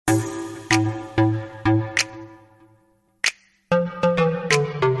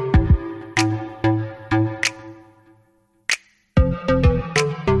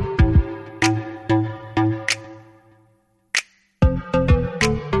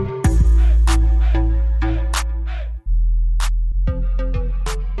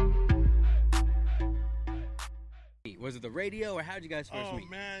with the radio, or how did you guys first meet?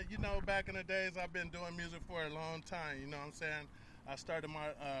 Oh, man, back in the days, I've been doing music for a long time, you know what I'm saying? I started my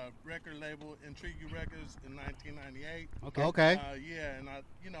record label, Intrigue You Records, in 1998. Okay. And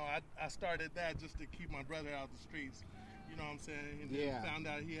I started that just to keep my brother out the streets. You know what I'm saying? And then found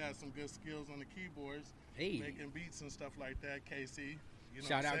out he had some good skills on the keyboards, making beats and stuff like that. KC.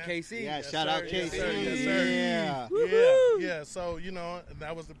 Shout out KC. Yeah, shout out KC. Yes, sir. Yeah. So,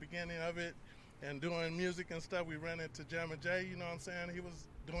 that was the beginning of it. And doing music and stuff, we ran into Jamma J, you know what I'm saying? He was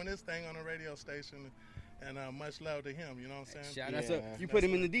doing his thing on a radio station. And much love to him, you know what I'm saying? Shout out. So you put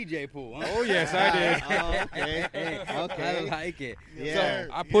him in the DJ pool, huh? Oh, yes, I did. Okay. I like it. Yeah. So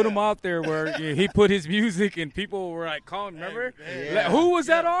I put him out there where he put his music and people were like calling, remember? Like, who was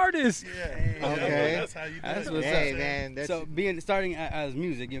that artist? Yeah. Okay. That's how you do it. That's what's Hey, up. man. So starting as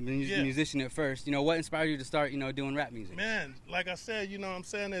music, you've been a musician at first. What inspired you to start, doing rap music? Man, like I said, you know what I'm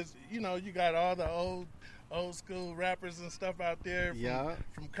saying, is, you got all the old school rappers and stuff out there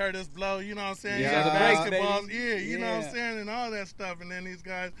from Curtis Blow, you know what I'm saying? Yeah. Basketballs, you know what I'm saying, and all that stuff. And then these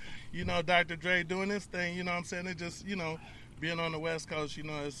guys, Dr. Dre doing this thing, you know what I'm saying? It just, being on the West Coast,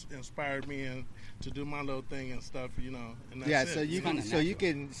 it's inspired me and to do my little thing and stuff, And that's it. So you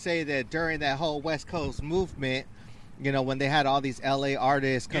can say that during that whole West Coast movement, when they had all these LA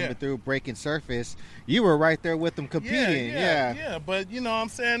artists coming through, breaking surface, you were right there with them competing. Yeah. But, I'm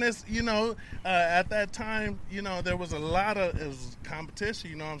saying this, at that time, there was a lot of competition,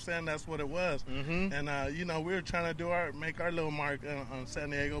 you know what I'm saying? That's what it was. Mm-hmm. And, we were trying to make our little mark on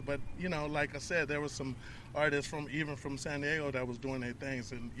San Diego. But, like I said, there was some artists from San Diego that was doing their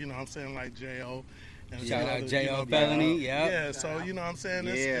things. And, I'm saying, like J.O. And shout out J.O. Felony, Yeah, so, what I'm saying?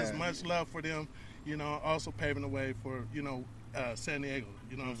 It's much love for them. Also paving the way for, San Diego,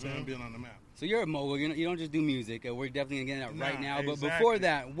 what I'm saying, being on the map. So you're a mogul. You don't just do music. We're definitely getting that right now. Exactly. But before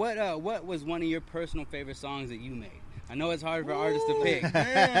that, what was one of your personal favorite songs that you made? I know it's hard for artists to pick. He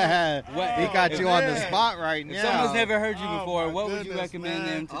got you on the spot right now. If someone's never heard you before, what would you goodness, recommend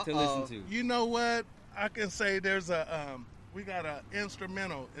them to listen to? You know what? I can say there's we got an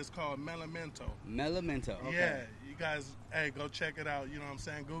instrumental. It's called Melamento. Melamento. Okay. Yeah, you guys, go check it out. You know what I'm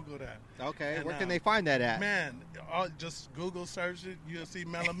saying? Google that. Okay, and, where can they find that at? Man, just Google search it. You'll see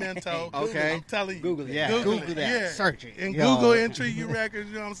Melamento. Okay. I'm telling you. Google it. Yeah, Google that. Yeah. Search it. And Google Intrigue You Records,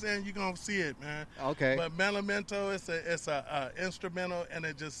 you know what I'm saying? You're going to see it, man. Okay. But Melamento, it's a instrumental, and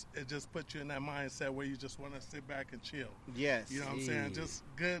it just puts you in that mindset where you just want to sit back and chill. Yes. You know what I'm saying? Just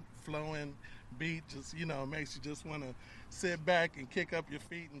good flowing beat, just, makes you just want to sit back and kick up your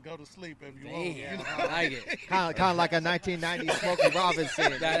feet and go to sleep if you want. I like it. Kind of like a 1990s Smokey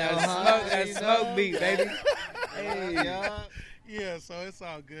Robinson. That smoke beat, baby. Yeah, so it's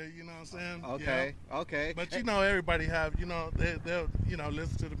all good, you know what I'm saying? Okay, yeah. okay. But everybody have, they'll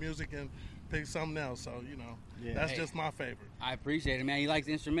listen to the music and pick something else. So, that's just my favorite. I appreciate it, man. He likes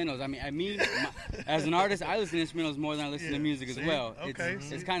instrumentals. I mean, as an artist, I listen to instrumentals more than I listen to music as well. Okay.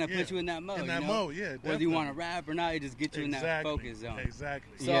 It's kind of puts you in that mode. In that mode, yeah. Definitely. Whether you want to rap or not, it just gets you in that focus zone.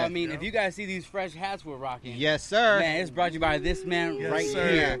 Exactly. So, if you guys see these fresh hats we're rocking. Yes, sir. Man, it's brought to you by this man here.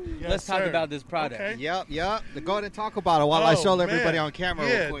 Yes, Let's talk about this product. Okay. Yep. Go ahead and talk about it while I show everybody on camera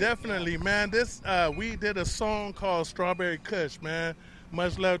real quick. Definitely, man. This, we did a song called Strawberry Kush, man.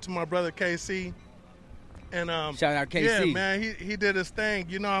 Much love to my brother KC. And shout out KC. Yeah, man, he did his thing.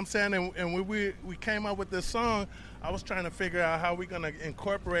 You know what I'm saying? And when we came up with this song, I was trying to figure out how we're gonna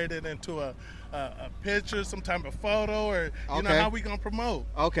incorporate it into a picture, some type of photo, or how we gonna promote.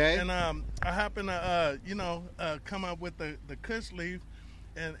 Okay. And I happened to come up with the Kush leaf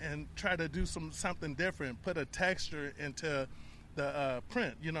and try to do something different, put a texture into the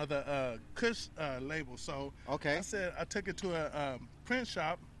print, the Kush label. So I said I took it to a print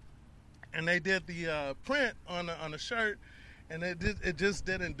shop. And they did the print on the shirt, and it just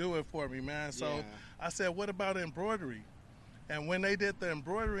didn't do it for me, man. So I said, what about embroidery? And when they did the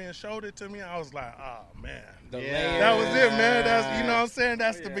embroidery and showed it to me, I was like, oh, man. That was it, man. That's, you know what I'm saying?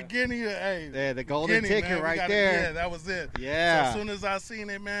 That's the beginning of, the golden ticket right there. Yeah, that was it. Yeah. So as soon as I seen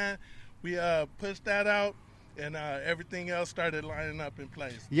it, man, we pushed that out. And everything else started lining up in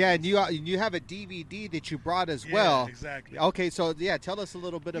place. Yeah, and you have a DVD that you brought as well. Exactly. Okay, so tell us a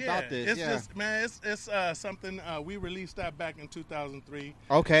little bit about this. It's just, man, it's something we released that back in 2003.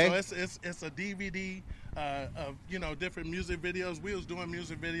 Okay. So it's a DVD of different music videos. We was doing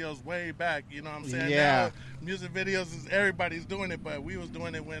music videos way back. You know what I'm saying? Yeah. Now, music videos is everybody's doing it, but we was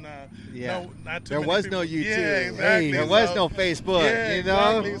doing it when not too there many was people. no YouTube. Yeah, exactly. Hey, there was no Facebook. Yeah, you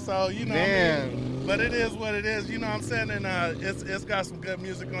know. Exactly. So man. What I mean? But it is what it is. You know what I'm saying? And it's got some good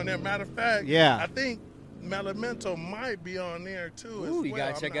music on there. Matter of fact, yeah. I think Melamento might be on there too. Ooh, as you well.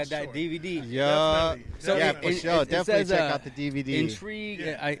 gotta check I'm out not that sure. DVD. Yeah. So yeah, it- for it- sure. it Definitely says, check out the DVD. Intrigue.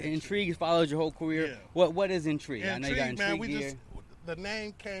 Yeah. Intrigue follows your whole career. Yeah. What is intrigue? I know you got Intrigue, man. intrigue here. The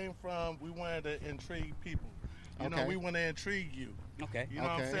name came from we wanted to intrigue people. You know, Okay. we want to intrigue you. Okay. You know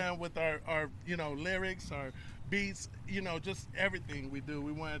what I'm Okay. saying? With our lyrics, our beats, just everything we do,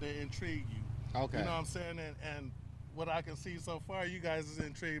 we wanted to intrigue you. Okay. You know what I'm saying? And what I can see so far, you guys is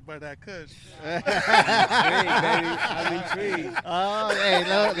intrigued by that Kush. Intrigue, baby. I'm intrigued. Oh, hey,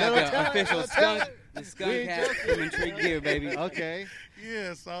 Got little the official skunk. The skunk We hat from Intrigue gear, baby. Okay.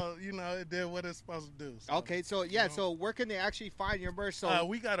 Yeah, so it did what it's supposed to do. So, Okay. So so where can they actually find your merch? So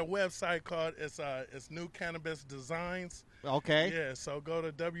we got a website called it's New Cannabis Designs. okay. Yeah, so go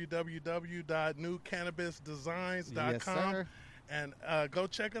to www.newcannabisdesigns.com Yes, sir. and go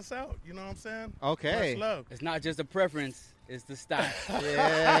check us out. You know what I'm saying? Okay. Much love. It's not just a preference. It's the style.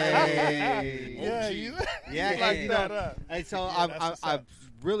 Yay. Yeah, you Yeah, like and, that up. And so Yeah, that's I what's I up.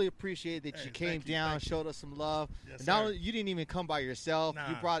 really appreciate that Hey, you came thank you, down, thank you. showed us some love. Yes, Not sir. only, you didn't even come by yourself.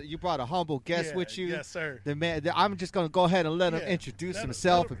 Nah. You brought a humble guest Yeah, with you. Yes, sir. The man. I'm just gonna go ahead and let him Yeah. introduce Let him-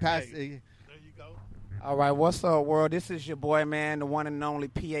 himself let and him- pass. hey. There you go. All right, what's up, world? This is your boy, man, the one and only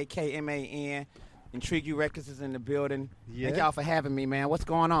PAKMAN. Intrigue You Records is in the building. Yeah. Thank y'all for having me, man. What's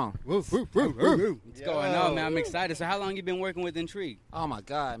going on? Woof, woof, woof, woof. What's going on, man? I'm excited. So how long you been working with Intrigue? Oh, my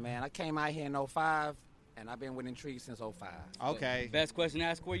God, man. I came out here in 05, and I've been with Intrigue since 05. Okay. Best question to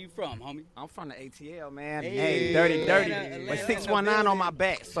ask, where you from, homie? I'm from the ATL, man. Hey. Hey, dirty. Atlanta, But Atlanta, 619 on my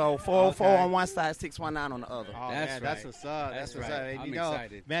back. So 404 Okay. on one side, 619 on the other. Oh, That's man, that's right. what's up. That's what's right. up. And I'm you know,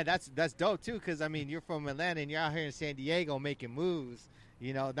 excited. man, that's dope too. Because I mean, you're from Atlanta and you're out here in San Diego making moves.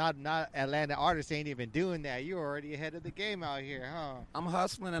 You know, not Atlanta artists ain't even doing that. You're already ahead of the game out here, huh? I'm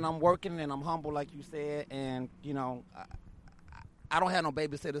hustling and I'm working and I'm humble, like you said. And, I don't have no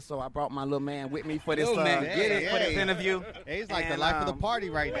babysitter, so I brought my little man with me for this, Little man, get it. for this interview. Hey, he's like the And, life of the party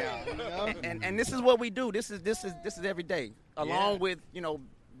right now. You know? And this is what we do. This is every day, along Yeah. with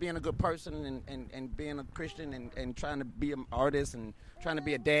being a good person and being a Christian and trying to be an artist and trying to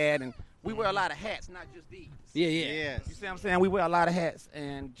be a dad. And we wear a lot of hats, not just these. Yeah. Yes. You see what I'm saying? We wear a lot of hats,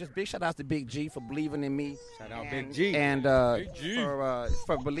 and just big shout outs to Big G for believing in me. Shout out and, Big G. and Big G.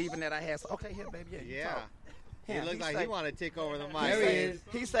 for believing that I had. Okay, here, baby. Yeah. you Yeah. talk. He Him, looks like say- he want to take over the mic. There he is.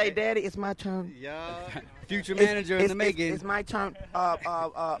 He say, "Daddy, it's my turn." Yeah. Future manager in the making. It's my turn.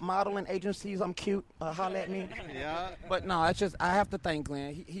 Modeling agencies, I'm cute. Holla at me. Yeah. But no, it's just I have to thank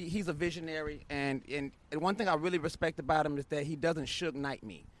Glenn. He's a visionary, and one thing I really respect about him is that he doesn't sugar knight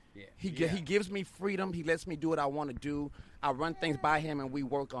me. Yeah. He gives me freedom. He lets me do what I want to do. I run things by him, and we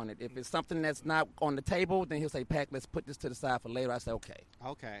work on it. If it's something that's not on the table, then he'll say, "Pac, let's put this to the side for later." I say, "Okay."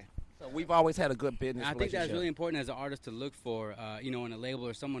 Okay. So we've always had a good business And I think that's relationship. really important as an artist to look for, in a label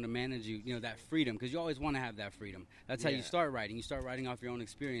or someone to manage you, that freedom, because you always want to have that freedom. That's how you Yeah. start writing. You start writing off your own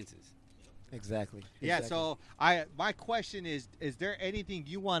experiences. Exactly. Yeah. Exactly. So my question is there anything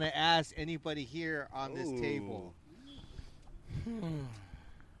you want to ask anybody here on this table?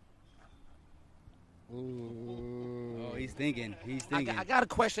 Oh, he's thinking. He's I thinking. got a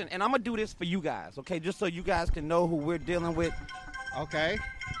question, and I'm gonna do this for you guys, okay? Just so you guys can know who we're dealing with. Okay.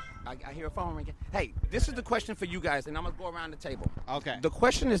 I hear a phone ringing. Hey, this is the question for you guys, and I'm gonna go around the table. Okay. The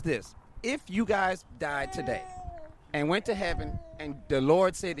question is this: if you guys died today and went to heaven, and the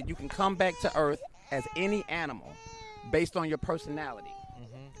Lord said that you can come back to earth as any animal based on your personality,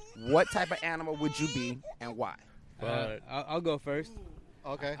 what type of animal would you be and why? I'll go first.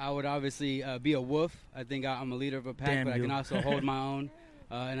 Okay. I would obviously be a wolf. I think I'm a leader of a pack, Damn but I you. can also hold my own,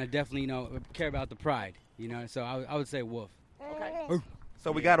 and I definitely, care about the pride. So I would say wolf. Okay.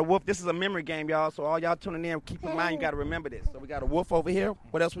 So we got a wolf. This is a memory game, y'all. So all y'all tuning in, keep in mind you got to remember this. So we got a wolf over here.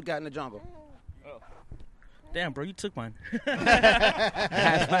 What else we got in the jungle? Damn, bro, you took mine.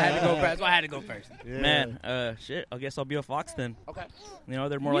 That's why I had to go first. That's why I had to go first. Man, shit, I guess I'll be a fox then. Okay.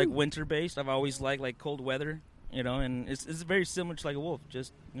 They're more like winter-based. I've always liked like cold weather, and it's very similar to like a wolf,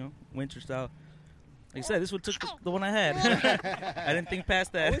 just, winter style. Like I said, this one took the one I had. I didn't think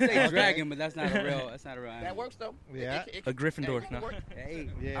past I that. would say dragon, but that's not a real. That's not a real That animal. works though. Yeah. A Gryffindor, it can no. work. Hey.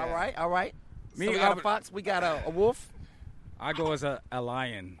 Yeah. All right. Me, So we got a fox. We got a wolf. I go as a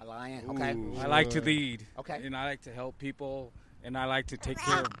lion. A lion. Okay. I like to lead. Okay. And I like to help people, and I like to take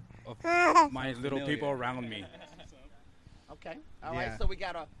care of my little familiar. people around me. Okay. All right. Yeah. So we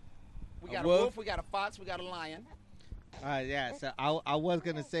got a wolf. wolf. We got a fox. We got a lion. Yeah, so I was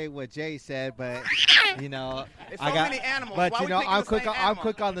gonna say what Jay said, but There's so I got many animals. But Why we picking I'm the quick. same I'm animal?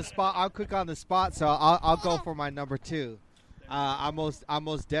 quick on the spot. I'm quick on the spot, so I'll go for my number 2. I'm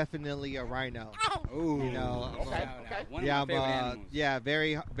most definitely a rhino. Ooh. You know, Okay. One of Yeah, my I'm favorite animals.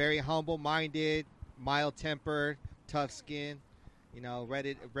 very very humble minded. mild-tempered, tough skin, you know,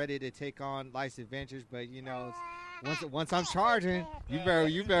 ready to take on life's adventures. But you know, once I'm charging, you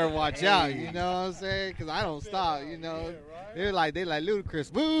better watch out. You know what I'm saying? Because I don't stop. You know, they like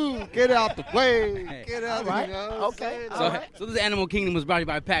Ludacris. Woo! Get out the way. Get out. Right. You know what I'm Okay. saying? So this Animal Kingdom was brought to you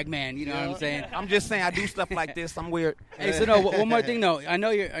by Pac-Man. You know what I'm saying? I'm just saying, I do stuff like this. I'm weird. Hey, so no. One more thing though. I know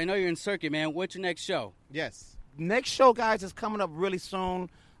you're in circuit, man. What's your next show? Yes. Next show, guys, is coming up really soon.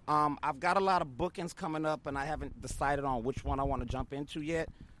 I've got a lot of bookings coming up, and I haven't decided on which one I want to jump into yet.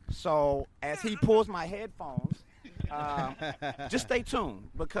 So as he pulls my headphones, just stay tuned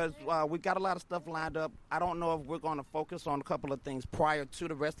because we've got a lot of stuff lined up. I don't know if we're going to focus on a couple of things prior to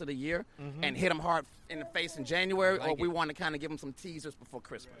the rest of the year and hit them hard in the face in January, or we want to kind of give them some teasers before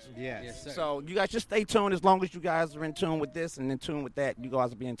Christmas. Yes. sir. So you guys just stay tuned. As long as you guys are in tune with this and in tune with that, you guys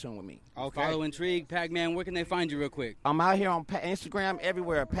will be in tune with me. Okay. Follow Intrigue, Pac-Man. Where can they find you, real quick? I'm out here on Instagram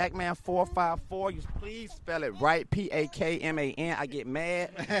everywhere, Pacman454. You please spell it right, Pakman. I get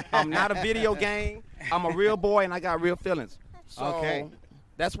mad. I'm not a video game. I'm a real boy, and I got real feelings. So Okay.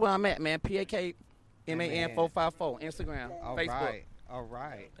 that's where I'm at, man. Pakman454, Instagram, All Facebook. right. All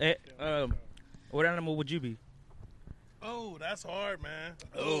right. What animal would you be? Oh, that's hard, man.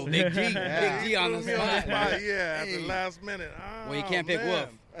 Oh, Big G. Big G on the Put me on the spot. spot, yeah, at the Hey. last minute. Well, you can't pick man. Wolf.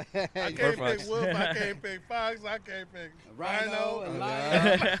 I can't Or pick fox. Wolf. I can't pick Fox. I can't pick Rhino, a Rhino.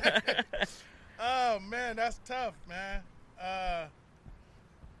 lion. Oh, man, that's tough, man.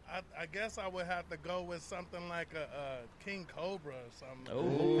 I guess I would have to go with something like a King Cobra or something.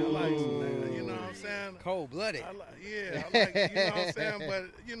 Oh. I like, you know what I'm saying? Cold-blooded. I like, you know what I'm saying? But,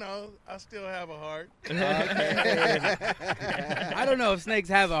 you know, I still have a heart. I don't know if snakes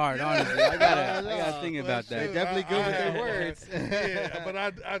have a heart, honestly. I gotta think about But that. shoot, Definitely good with have their a heart. words. Yeah, but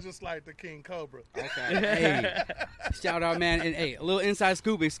I just like the King Cobra. Okay. Hey, shout out, man. And hey, a little inside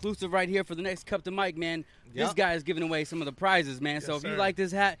scoop exclusive right here for the next Cup to Mike, man. This Yep. guy is giving away some of the prizes, man. Yes, so if you sir. like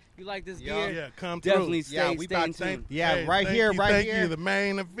this hat, you like this Yeah. gear, Yeah, come through. definitely Yeah, stay we in about tune. Yeah, Hey, right thank here, you, right thank here. you, the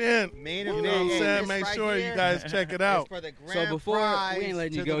main event. Main You event. know what I'm Hey, saying? this Make right sure here you guys check it out. is for the grand before- prize we ain't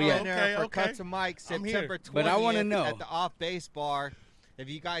letting you to go the yet. winner for Okay. Cut to Mike, I'm here. September 20th But I wanna know. at the Off Base Bar. If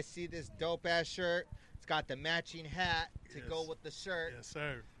you guys see this dope-ass shirt, it's got the matching hat to Yes. go with the shirt. Yes,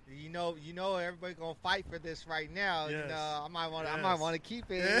 sir. You know, everybody gonna fight for this right now. Yes. You know, I might want Yes. to keep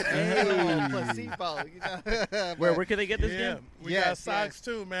it. Yeah. Placebo. You know. Where can they get this Yeah, game? we Yes, got socks yes.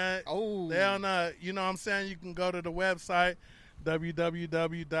 too, man. Oh. They on, you know what I'm saying? You can go to the website,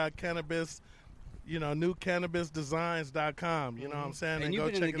 www.cannabis, newcannabisdesigns.com. You know what I'm saying? And go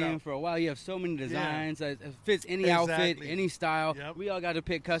you've been in check the it game out. for a while. You have so many designs. It fits any outfit, Exactly. any style. Yep. We all got to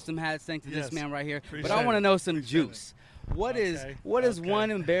pick custom hats thanks to Yes. this man right here. Appreciate But I want to it. know some Appreciate juice. What is Okay. Okay.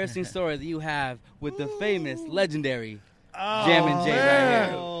 one embarrassing story that you have with the famous, legendary Oh, Jammin' Jay right man.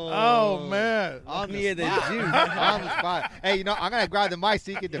 here? Oh, man. On Me the and the spot. juice. On the spot. Hey, I'm gonna grab the mic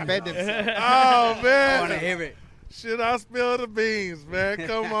so he can defend himself. Oh, I want to man. hear it. Should I spill the beans, man?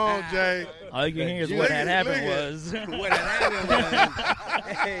 Come on, Jay. All you can hear is Look what at- had happened look at- was. What happened was,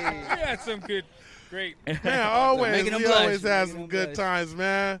 hey, We had some good, great. Man, always. Making 'em We blush, always have making some 'em good blush. times,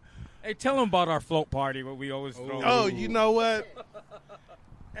 man. Hey, tell them about our float party, what we always throw. Oh, you know what?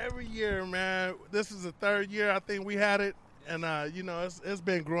 Every year, man. This is the third year I think we had it, and it's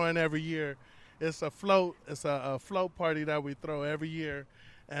been growing every year. It's a float. It's a float party that we throw every year,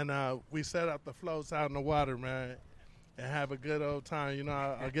 and we set up the floats out in the water, man, and have a good old time. You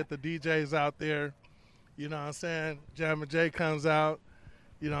know, I get the DJs out there. You know what I'm saying? Jammin' Jay comes out.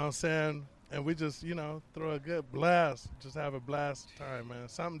 You know what I'm saying? And we just, throw a good blast. Just have a blast time, man.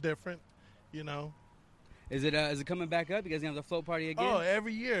 Something different, you know. is it coming back up? You guys gonna have the float party again? Oh,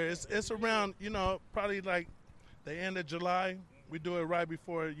 every year. It's around, probably like the end of July. We do it right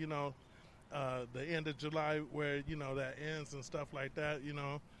before, the end of July where, that ends and stuff like that,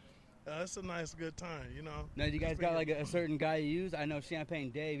 It's a nice, good time, Now, do you guys got like a certain guy you use? I know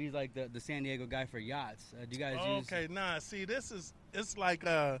Champagne Dave. He's like the San Diego guy for yachts. Do you guys use Okay, nah, see, it's like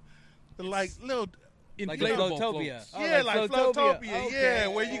little... like Inflatable Floatopia? floats. Oh, Yeah, like Floatopia. Okay. Yeah,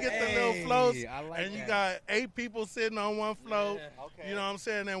 where you get the little floats, I like and you that. got 8 people sitting on one float. Okay. You know what I'm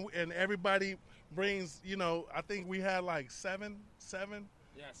saying? And everybody brings, I think we had like seven,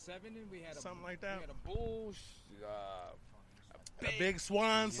 Yeah, 7, and we had something like that. We had a bull, Big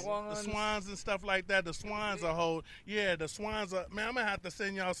swans, Swans. the swans and stuff like that. The swans are the swans are, man, I'm gonna have to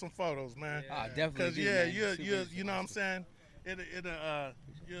send y'all some photos, man. Ah, definitely. Cause do, yeah, man. you Super you know what I'm saying? You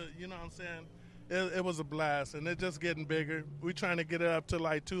know what I'm saying? It was a blast, and it's just getting bigger. We're trying to get it up to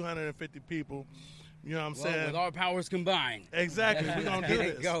like 250 people. You know what I'm Well, saying? with our powers combined. Exactly. We're gonna do Get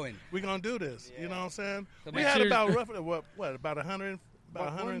it this. going. We're gonna do this. You know what I'm saying? So We make had sure- about roughly about 100, about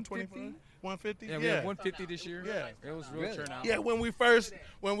 125, 150. Yeah, we had 150 this year. Yeah. It was real turnout. Yeah, when we first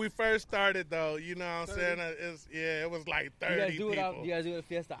started though, you know what I'm saying? It was like 30 You guys do people. you guys do it at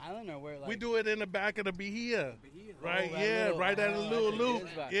Fiesta Island or where? Like, We do it in the back of the Bahia. Right, that right at the little loop.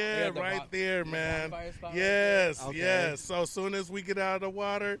 Yeah, right there, man. Yes, Okay. yes. So as soon as we get out of the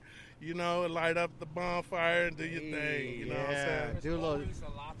water, you know, light up the bonfire and do your thing. You know what I'm saying? Do a little.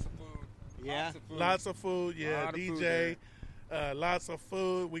 Lots of food. Yeah. Lots of food, yeah. Lot of food DJ, lots of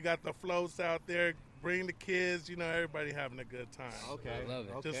food. We got the floats out there. Bring the kids. You know, everybody having a good time. Okay. I love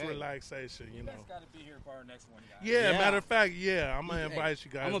it. Just relaxation, you know. Got to be here for our next one, guys. Yeah, Yeah. matter of fact, yeah, I'm gonna invite you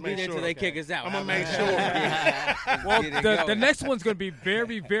guys. I'm gonna be Make there sure. till they kick us out. I'm gonna make Let's sure. Well, get it the going. next one's going to be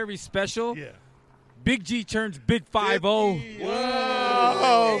very, very special. Yeah. Big G turns Big 5-0.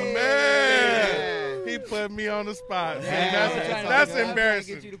 Oh man. He put me on the spot. See, that's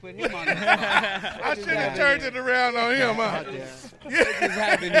embarrassing. Get you to put him on the spot. I should have turned it around on him. Huh? What just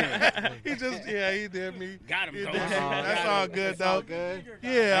happened here? He did me. Got him, He coach. did. That's all good, It's all though. good.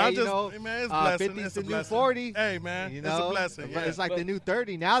 Yeah, Hey, man, it's a blessing. 50's It's a the new blessing. 40. Hey, man, You it's know, a blessing. But Yeah. it's like the new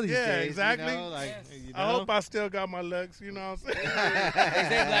 30 now these Yeah, days. exactly. You know? Like, you I know? hope I still got my looks. You know what I'm saying? They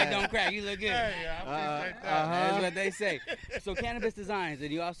say black don't crack. You look good. Hey, I appreciate that. That's what they say. So Cannabis Designs,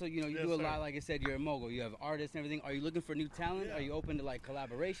 and you also, you Yes, do a sir. lot. Like I said, you're a mogul. You have artists and everything. Are you looking for new talent? Are you open to like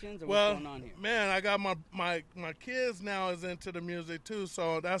collaborations? Or Well, what's going on here? man, I got my kids now is into the music too,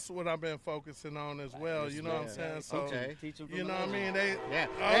 so that's what I've been focusing on as well. You know what I'm saying? So, Okay. Teach them you know what I mean? They, Yeah.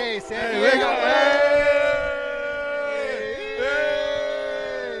 oh, Hey, San hey, Diego.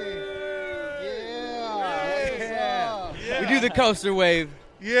 Yeah. Yeah. We do the coaster wave.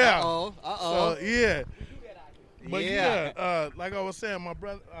 Yeah. Uh-oh. So yeah. But Yeah. like I was saying, my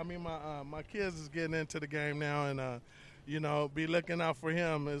kids is getting into the game now, and you know, be looking out for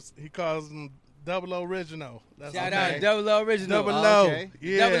him. He calls them Double O Original. That's Shout okay. out Double O Original. Double O. Okay.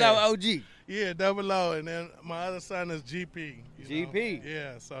 Yeah. Double O OG. Yeah, Double O, and then my other son is GP. you know. GP.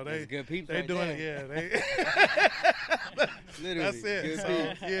 Yeah, so That's good peeps they right doing there. it. Yeah, Literally. that's it. Good So,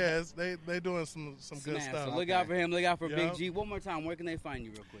 peeps. yes, they doing some good Smash. stuff. So look out for him. Look out for Yeah. Big G. One more time. Where can they find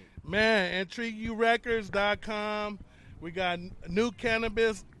you real quick? Man, IntrigueYouRecords.com. We got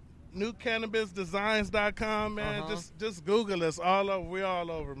newcannabisdesigns.com, man. Just Google us all over. We're all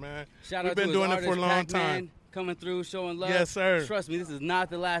over, man. Shout We've out been to doing his it for a artist, long Pac-Man, time. coming through, showing love. Yes, sir. Trust me, this is not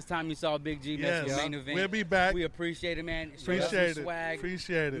the last time you saw Big G mess with Yes. Main Event. We'll be back. We appreciate it, man. Show us some Appreciate it. swag.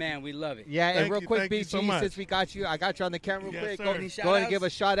 Appreciate it. Man, we love it. Yeah, and Thank real you, quick, thank you Big so G, much. since I got you on the camera real Yes, quick. sir. Go Any ahead and give a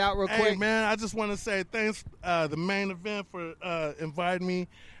shout out real Hey, quick. man, I just want to say thanks the Main Event for inviting me.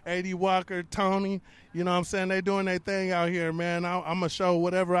 A.D. Walker, Tony, you know what I'm saying? They doing their thing out here, man. I'm going to show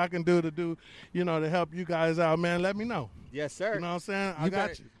whatever I can do, you know, to help you guys out, man. Let me know. Yes, sir. You know what I'm saying? I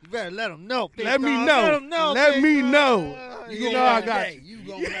got you. You better let them know. Big Let me dog. know. Let them know. Let Big me dog. know. You You gonna know I learn got today. you. You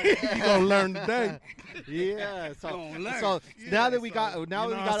gonna learn. You going to learn today. Yeah. So, Gonna learn. so Yeah, now that we so, got you now know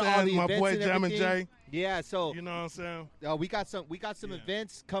that we what got I'm all saying? the My events boy and Jam and everything. Jay. Yeah. So You know what I'm saying? we got some Yeah.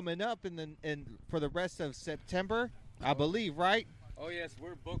 events coming up in for the rest of September, I believe, right? Oh, yes,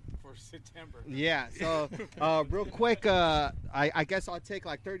 we're booked for September. Yeah. So real quick, I guess I'll take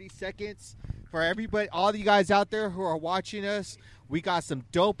like 30 seconds for everybody, all you guys out there who are watching us. We got some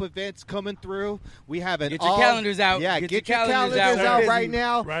dope events coming through. We have an Get your calendars out. Yeah, Get get your your calendars calendars out. out We're right busy.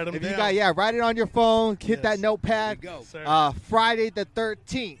 now. Write 'em If you down. got write it on your phone. Hit Yes. that notepad. There you go. Sir. Friday the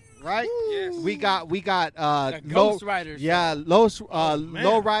 13th, right? Yes. We got The low, Ghost Riders. yeah, man.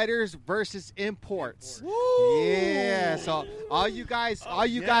 low riders versus imports. Yeah, so all you guys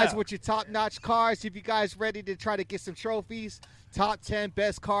yeah. with your top-notch cars, if you guys ready to try to get some trophies, top 10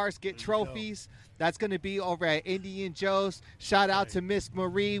 best cars get trophies. That's going to be over at Indian Joe's. Shout out to Miss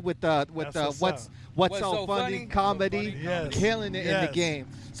Marie with the That's what's what's so funny comedy, Yes. killing it in the Yes. game.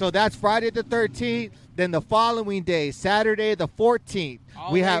 So that's Friday the 13th. Then the following day, Saturday the 14th,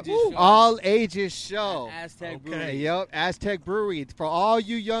 All we have ages show. all ages show. Aztec Okay. Brewery. Yep, Aztec Brewery for all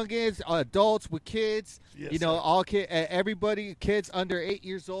you youngins, adults with kids. Yes, you know, sir. all everybody, kids under 8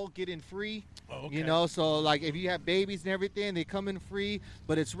 years old get in free. Okay. You know, so like if you have babies and everything, they come in free.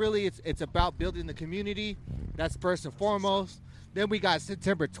 But it's really it's about building the community. That's first and foremost. Then we got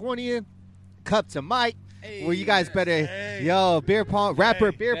September 20th, Cup to Mike. Where you guys better, Hey. beer pong,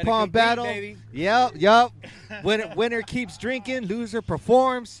 rapper Hey. beer Better pong compete, battle. baby. Yep. Winner keeps drinking, loser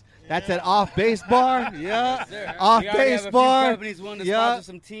performs. That's an off-base bar. Yeah. Sir. Off-base We have a bar. few companies willing to Yeah. sponsor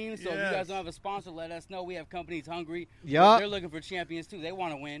some teams. So if Yes. you guys don't have a sponsor, let us know. We have companies hungry. Yeah. They're looking for champions too. They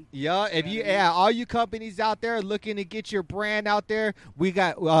want to win. Yeah, if you all you companies out there looking to get your brand out there, we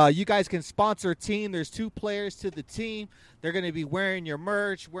got you guys can sponsor a team. There's 2 players to the team. They're going to be wearing your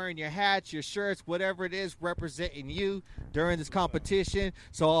merch, wearing your hats, your shirts, whatever it is, representing you during this competition.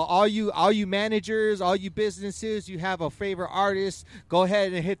 So all you managers, all you businesses, you have a favorite artist, go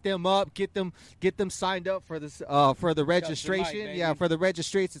ahead and hit them up, get them signed up for this for the registration. mic, Yeah, for the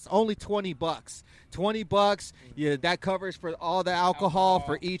registration, it's only $20. $20. Yeah, that covers for all the alcohol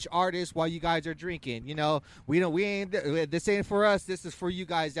for each artist while you guys are drinking. You know, this ain't for us. This is for you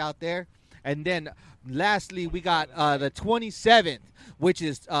guys out there. And then lastly, we got the 27th, which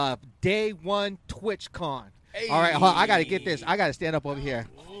is day 1 TwitchCon. Hey. All right, hold on, I got to get this. I got to stand up over here.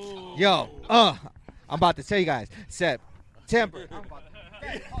 Yo, I'm about to tell you guys. September.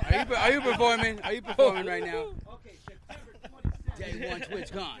 Are you performing? Are you performing right now? Okay, September 27th. Day 1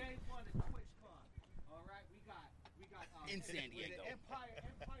 TwitchCon. Day 1 at TwitchCon. All right, we got In San Diego. Empire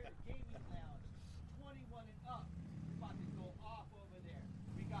Gaming Lounge, 21 and up. We're about to go off over there.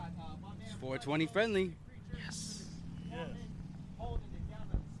 We got my man 420 friendly. Yes. Holding it down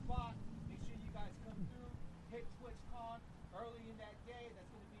at the spot. Make sure you guys come through. Hit TwitchCon early in that day. That's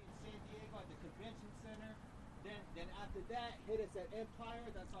going to be in San Diego at the Convention Center. Then after that, hit us at Empire.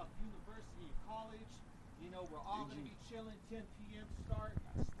 That's off University of College. You know, we're all going to be chilling. 10 p.m. start.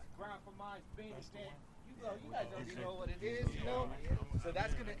 Ground for Minds main event. You guys already know what it is, you know. So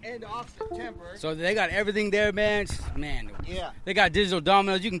that's going to end off September. So they got everything there, man. Man, Yeah. they got digital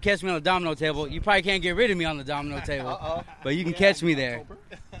dominoes. You can catch me on the domino table. You probably can't get rid of me on the domino table, Uh-oh. but you can catch me there.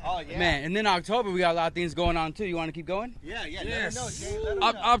 Oh, yeah. Man, and then October, we got a lot of things going on, too. You want to keep going? Yeah. Yes. Let her know, Jay. Let her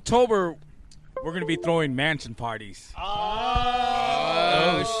know. October, we're going to be throwing mansion parties.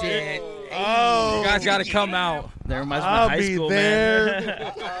 Oh, shit. Oh, You guys got to come out. That reminds me of I'll high be school, there.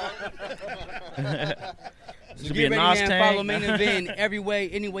 man. This Get should be a ready, Nos man. tank. Follow Main Event any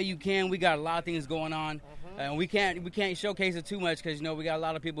way you can. We got a lot of things going on. And we can't showcase it too much because, you know, we got a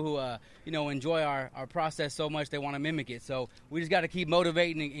lot of people who, enjoy our process so much they want to mimic it. So we just got to keep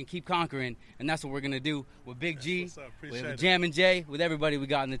motivating and keep conquering, and that's what we're going to do with Big G, what's up. Appreciate with it. Jam and Jay, with everybody we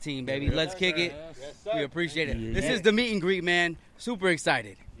got in the team, baby. Let's kick it. We appreciate it. Yeah. This is the meet and greet, man. Super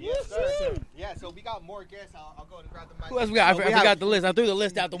excited. Yes, sir. Yeah, so we got more guests. I'll go and grab the mic. Who else we got? So I forgot the list. I threw the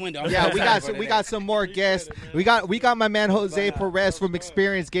list out the window. Yeah, we got some more guests. We got my man Jose Perez from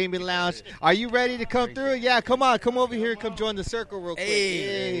Experience Gaming Lounge. Are you ready to come through? Yeah, come over here, come join the circle real quick.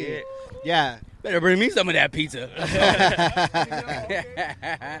 Hey. Yeah. Better bring me some of that pizza.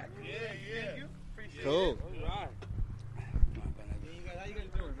 Cool.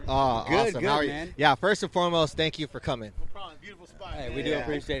 Good, Awesome. good, How are you? man. Yeah, first and foremost, thank you for coming. No problem. Beautiful spot. Hey, we do Yeah.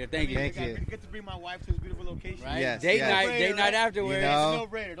 appreciate it. Thank you. Thank you. I get to bring my wife to this beautiful location. Right? Yes, Date yes. night afterwards. You know? It's a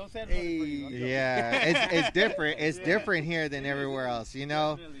no-brainer. Don't say anything for you. I'm joking. Yeah, it's different. It's different here than everywhere else. You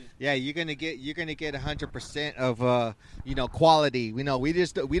know. Definitely. Yeah, you're gonna get 100% of quality. We know we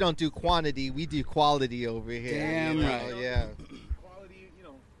don't do quantity, we do quality over here. Damn you know? right. Yeah. Quality,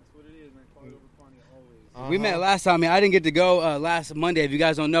 that's what it is, man. Quality over quantity always. We met last time. I didn't get to go last Monday. If you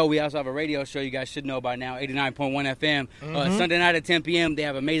guys don't know, we also have a radio show you guys should know by now, 89.1 FM. Sunday night at 10 p.m., they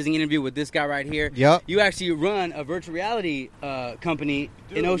have an amazing interview with this guy right here. Yep. You actually run a virtual reality company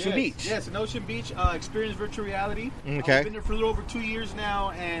in Ocean yes. Beach. Yes, in Ocean Beach, Experience Virtual Reality. Okay. We've been there for a little over 2 years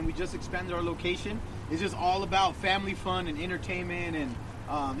now, and we just expanded our location. It's just all about family fun and entertainment, and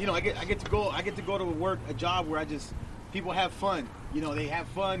I get to go to work a job where people have fun. They have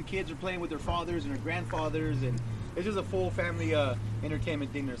fun. Kids are playing with their fathers and their grandfathers, and it's just a full family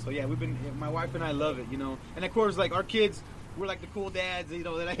entertainment thing there. So yeah, my wife and I love it. And of course, like our kids, we're like the cool dads.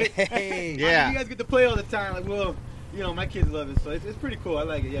 That Hey. Yeah. you guys get to play all the time. Like, well, my kids love it, so it's pretty cool. I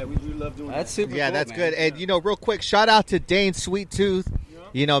like it. Yeah, we love doing That's that. super Yeah, cool, that's man. good. And real quick, shout out to Dane Sweet Tooth.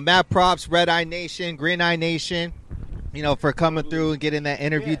 Matt Props, Red Eye Nation, Green Eye Nation. For coming through and getting that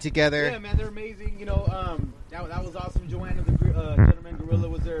interview together. Yeah, man, they're amazing. That was awesome. Joanna, the Gentleman Gorilla,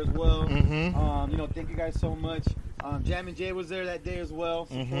 was there as well. Thank you guys so much. Jam and Jay was there that day as well,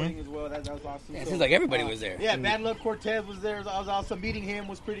 supporting as well. That was awesome. Yeah, it seems like everybody was there. Yeah, Bad Luck Cortez was there. That was awesome. Meeting him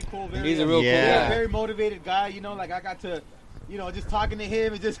was pretty cool. He's a real Yeah. cool guy. Very motivated guy. I got to, just talking to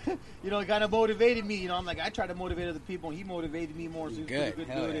him, it just, kind of motivated me. I'm like, I try to motivate other people, and he motivated me more. So he's Good. good.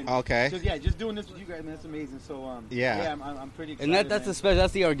 Yeah. Okay. Just doing this with you guys, man, that's amazing. So, I'm pretty excited. And that's the special.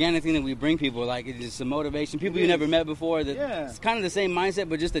 That's the organic thing that we bring people. Like, it's just some motivation. People you never met before. It's kind of the same mindset,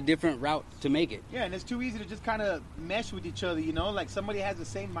 but just a different route to make it. Yeah, and it's too easy to just kind of mesh with each other. Like somebody has the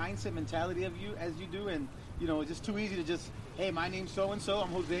same mindset, mentality of you as you do, and it's just too easy to just, hey, my name's so and so, I'm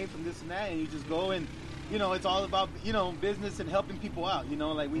Jose from this and that, and you just go and it's all about business and helping people out.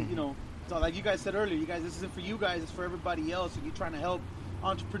 Like we so like you guys said earlier, you guys, this isn't for you guys, it's for everybody else. And you're trying to help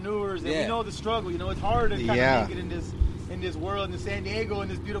entrepreneurs, and we know the struggle. It's hard to kind of make it in this world, in San Diego, in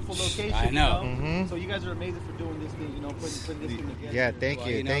this beautiful location. I know. So you guys are amazing for doing this thing. Putting this thing together. Yeah,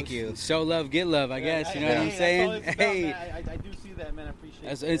 thank you. Show love, get love. I guess you know what I'm saying. Hey, I do see that, man. I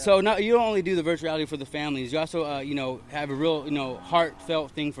appreciate it. And so now you don't only do the virtual reality for the families. You also have a real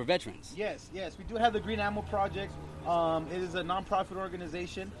heartfelt thing for veterans. Yes. We do have the Green Animal Project. It is a nonprofit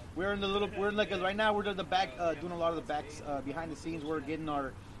organization. Right now we're doing the back, doing a lot of the backs behind the scenes. We're getting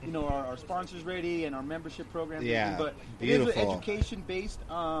our sponsors ready and our membership programs. Yeah, but beautiful. It is an education-based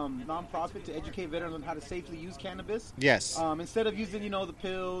nonprofit to educate veterans on how to safely use cannabis. Yes. Instead of using the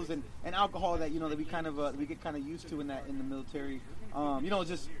pills and alcohol that that we get kind of used to in the military.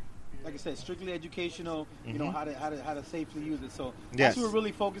 Just like I said, strictly educational. How to safely use it. So that's what we're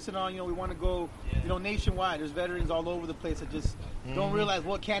really focusing on. We want to go nationwide. There's veterans all over the place that just don't realize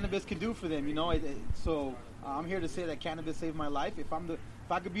what cannabis can do for them. So I'm here to say that cannabis saved my life. If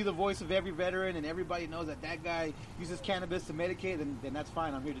I could be the voice of every veteran and everybody knows that guy uses cannabis to medicate, then that's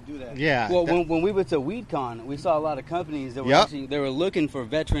fine. I'm here to do that. Yeah. Well, when we went to WeedCon, we saw a lot of companies that were they were looking for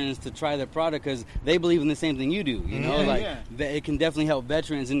veterans to try their product because they believe in the same thing you do. It can definitely help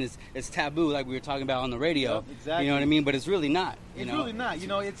veterans, and it's taboo, like we were talking about on the radio. Yep, exactly. You know what I mean? But it's really not. It's really not.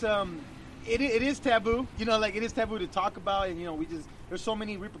 It's it is taboo. It is taboo to talk about, and there's so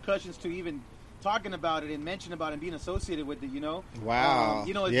many repercussions to even talking about it and mentioning about it and being associated with it, Wow.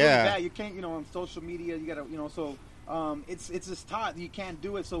 It's really bad. You can't, on social media, you gotta, so it's just taught you can't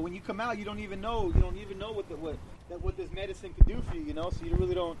do it. So when you come out, you don't even know what this medicine could do for you, So you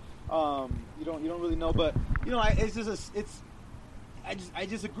really don't, you don't really know. But it's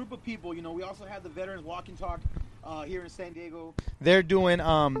just a group of people. We also have the Veterans Walk and Talk here in San Diego. They're doing,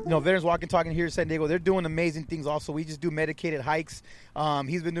 Veterans Walk and Talking here in San Diego. They're doing amazing things. Also, we just do medicated hikes.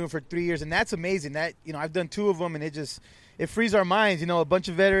 He's been doing it for 3 years, and that's amazing. That I've done 2 of them, and it frees our minds. A bunch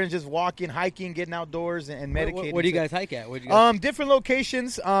of veterans just walking, hiking, getting outdoors, and medicating. Where do you guys hike at? Different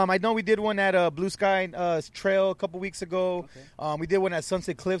locations. I know we did one at Blue Sky Trail a couple weeks ago. Okay. We did one at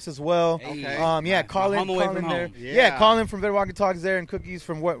Sunset Cliffs as well. Okay. Colin there. Yeah, Colin from Veteran Walk and Talk is there, and Cookies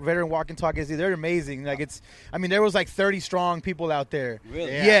from Veteran Walk and Talk is there. They're amazing. There was 30 strong people out there.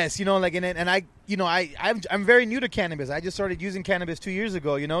 Really? Yeah. Yes, I'm very new to cannabis. I just started using cannabis 2 years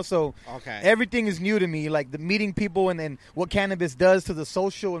ago, so everything is new to me, like the meeting people and then what cannabis does to the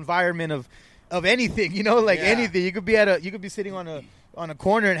social environment of anything, anything. You could be sitting on a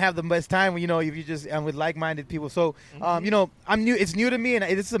corner and have the best time, if you just with like-minded people. So, I'm new. It's new to me, and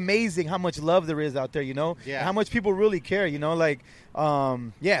it's amazing how much love there is out there, and how much people really care,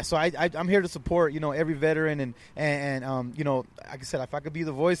 So I'm here to support, every veteran and like I said, if I could be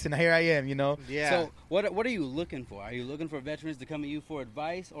the voice, and here I am, Yeah. So what are you looking for? Are you looking for veterans to come at you for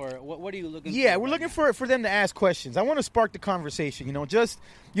advice, or what are you looking for? Yeah, we're looking for them to ask questions. I want to spark the conversation, I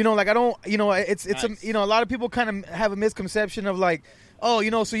don't, it's nice. A lot of people kind of have a misconception of so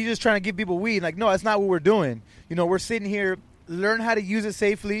you're just trying to give people weed. No, that's not what we're doing. We're sitting here, learn how to use it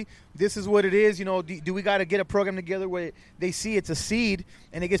safely. This is what it is. Do we got to get a program together where they see it's a seed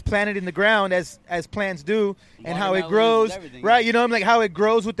and it gets planted in the ground as plants do, and how it grows, right? How it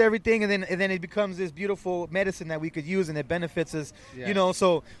grows with everything, and then it becomes this beautiful medicine that we could use, and it benefits us. Yes.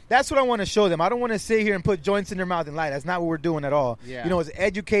 So that's what I want to show them. I don't want to sit here and put joints in their mouth and lie. That's not what we're doing at all. Yeah. It's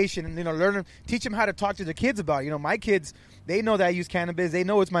education, and learn them, teach them how to talk to their kids about it. My kids, they know that I use cannabis. They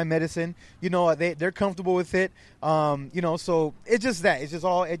know it's my medicine. They're comfortable with it. So it's just that. It's just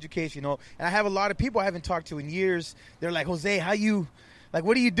all education. And I have a lot of people I haven't talked to in years. They're like, Jose,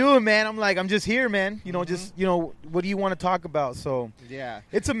 what are you doing, man? I'm like, I'm just here, man. Just, what do you want to talk about? So yeah,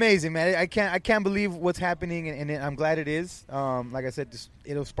 it's amazing, man. I can't believe what's happening, and I'm glad it is. Like I said,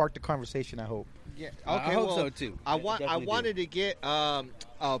 it'll spark the conversation, I hope. Yeah. Okay. I hope so too. I wanted to get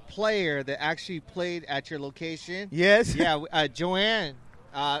a player that actually played at your location. Yes. Yeah. Joanne.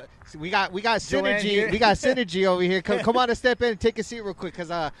 We got synergy. We got synergy over here. Come on and step in and take a seat real quick, because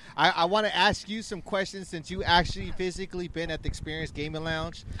I want to ask you some questions, since you actually physically been at the Experience Gaming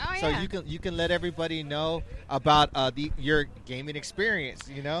Lounge. Oh, so yeah. you can let everybody know about your gaming experience.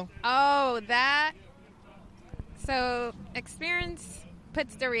 Oh, that. So experience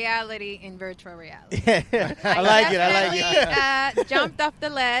puts the reality in virtual reality. I like it. definitely, jumped off the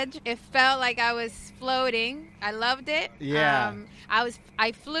ledge. It felt like I was floating. I loved it. Yeah.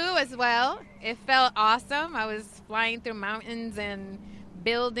 I flew as well. It felt awesome. I was flying through mountains and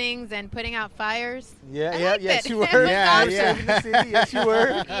buildings and putting out fires. Yeah, I yeah, liked yes, it. you were. It was awesome. Saving the city. Yes, you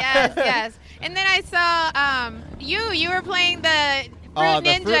were. Yes. And then I saw you were playing the Fruit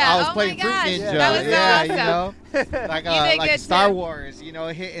Ninja. I was oh playing my Fruit gosh. Ninja. That was yeah, so awesome. like You did like good Star too. Wars,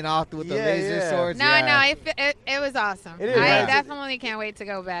 hitting off with the Yeah, laser yeah. swords. No, yeah. it was awesome. It is, I yeah. definitely can't wait to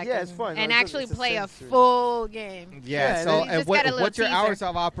go back. Yeah, it's fun. And It's a- actually it's a play a sensory. full game. Yeah. Yeah, So, you just got a little what's your teaser. hours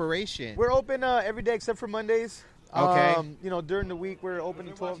of operation? We're open every day except for Mondays. Okay. During the week we're open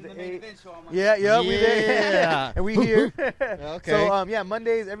 12 to 8. Yeah. Yeah, we did. Yeah. And we here. Okay. So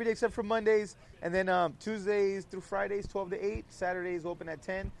Mondays every day except for Mondays, and then Tuesdays through Fridays 12 to 8. Saturdays open at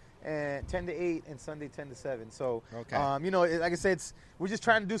 10 and 10 to 8, and Sunday 10 to 7. So Okay. like I said, we're just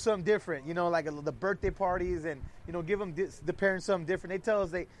trying to do something different. Like the birthday parties, and give them the parents something different. They tell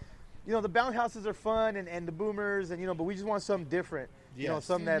us the bounce houses are fun and the boomers, and but we just want something different. Yes.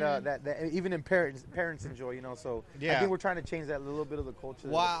 Something that even in parents enjoy. So I Yeah. think we're trying to change that little bit of the culture.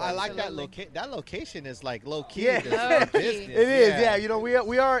 Well, of the I like that Absolutely. that location is like low key. Yeah. to Low-key. business. It is, yeah.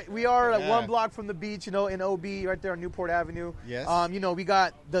 We are like Yeah. 1 block from the beach, in OB, right there on Newport Avenue. Yes. We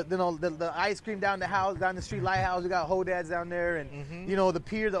got the ice cream down the street lighthouse. We got Hodads down there, and Mm-hmm. the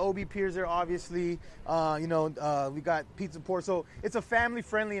pier, the OB piers there, obviously. We got pizza port, so it's a family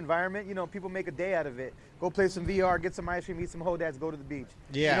friendly environment. People make a day out of it. Go play some VR, get some ice cream, eat some Hodads, go to the beach.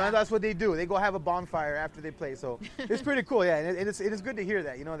 Yeah. That's what they do. They go have a bonfire after they play. So it's pretty cool, yeah. And it's good to hear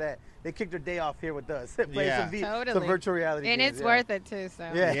that. That they kicked their day off here with us, play Yeah. some Totally. virtual reality And games, it's yeah. worth it too.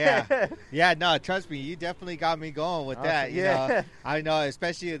 So Yeah. Yeah, no, trust me, you definitely got me going with that. Awesome, yeah. I know,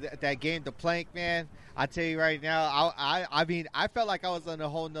 especially that game, the plank, man. I tell you right now, I mean, I felt like I was in a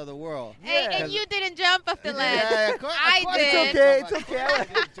whole nother world. Hey, Yeah. and you didn't jump off the ledge. Yeah, of course, I of course. did. It's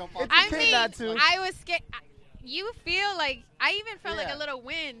okay. I okay mean, not to. I was scared. You feel like I even felt like Yeah. a little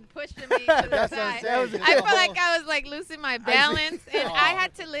wind pushing me to the That's what I'm side. saying. I felt like I was like losing my balance, and Oh. I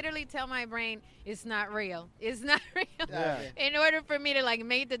had to literally tell my brain, "It's not real. It's not real." Yeah. In order for me to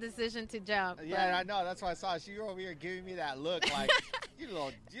make the decision to jump. Yeah, I know. That's why I saw she over here giving me that look, like you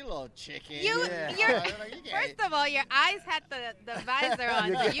little chicken. You, Yeah. you're, Like, you can't- first of all, your eyes had the visor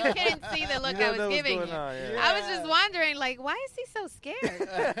on, so you couldn't see the look You I don't know was what's giving going you. on, yeah. I was just wondering, why is he so scared?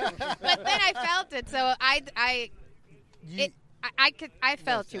 But then I felt it, so I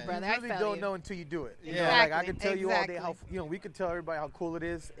felt you, Listen, brother. You I really felt don't you. know until you do it. Yeah. Like I can tell you all day how Exactly. we could tell everybody how cool it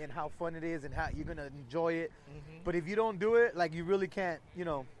is and how fun it is and how you're gonna enjoy it. Mm-hmm. But if you don't do it, you really can't.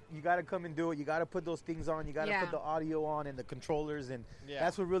 You got to come and do it. You got to put those things on. You got to Yeah. put the audio on and the controllers, and Yeah.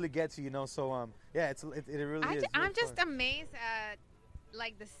 that's what really gets you. So yeah, it really is. I'm really just fun. amazed at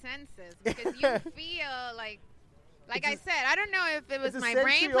the senses, because you feel like I said, I don't know if it was It's a my sensory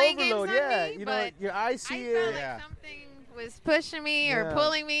brain playing overload, games yeah. on me, but your eyes I see felt it. Yeah. like something was pushing me or Yeah.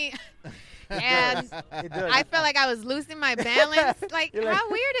 pulling me, and It does. I felt like I was losing my balance. You're like, how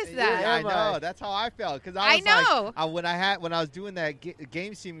weird is that? I am I? know. That's how I felt because I I was know. like, when I was doing that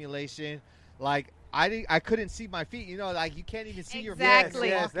game simulation, I couldn't see my feet. You can't even see your feet. Exactly.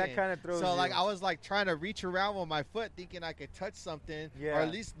 Yes, walking. that kind of throws. So you. I was trying to reach around with my foot, thinking I could touch something Yeah. or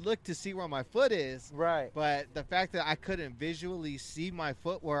at least look to see where my foot is. right. But the fact that I couldn't visually see my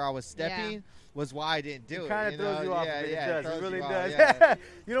foot where I was stepping was why I didn't do it. It kind of throws you off. Yeah, a bit. yeah, It does. throws It really you off, does. yeah.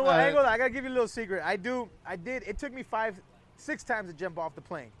 You know what? I ain't gonna lie, I gotta give you a little secret. I did. It took me 6 times to jump off the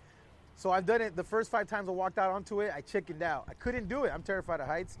plane. So I've done it. The first 5 times I walked out onto it, I chickened out. I couldn't do it. I'm terrified of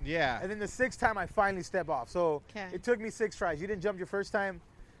heights. Yeah. And then the 6th time, I finally step off. So 'Kay. it took me 6 tries. You didn't jump your first time.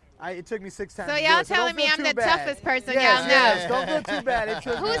 It took me 6 times. So to do y'all it. So telling don't me feel I'm too the bad. toughest person Yes, y'all yes. know. Don't feel too bad. It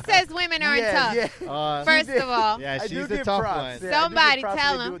took Who me. says women aren't tough? Yeah. First of all, Yeah, I she's do the give tough props. one. Yeah, I do give Somebody props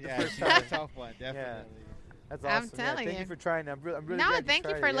tell when they do him. it the Yeah, first she's the time. tough one, definitely. That's I'm awesome. telling Thank you. you for trying. I'm really no, glad thank you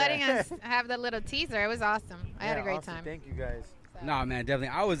tried for it, letting yeah. us have the little teaser. It was awesome. I had a great awesome. time. Thank you guys. Nah, man,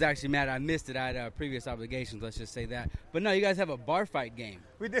 definitely. I was actually mad I missed it. I had previous obligations, let's just say that. But no, you guys have a bar fight game.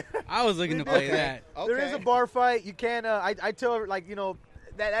 We did. I was looking to play that. There is a bar fight. You can. I tell her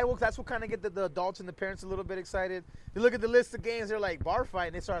that's what kind of get the adults and the parents a little bit excited. You look at the list of games. They're like bar fight,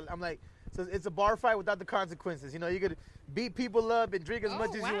 and they start. I'm like, so it's a bar fight without the consequences. You could beat people up and drink as Oh, much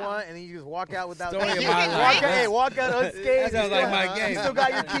as you wow. want, and then you just walk out without. Story of You my can life. drink? Walk out unscathed. That sounds like my You game. still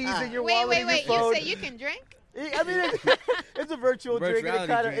got your keys and your Wait, wallet wait, and wait. your You phone. say you can drink? I mean, it's a virtual drink. And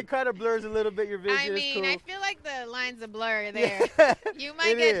Virtuality drink. it kind of blurs a little bit your vision. I It's mean, cool. I feel like the lines are blurred there. Yeah. You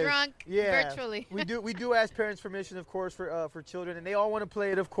might It get is. drunk Yeah. virtually. We do ask parents permission, of course, for children, and they all want to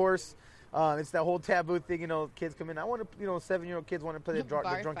play it, of course. It's that whole taboo thing, kids come in. I want to, 7-year-old kids want to play the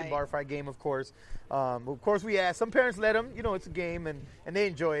drunken fight. bar fight game, of course. Of course, we ask. Some parents let them. It's a game, and they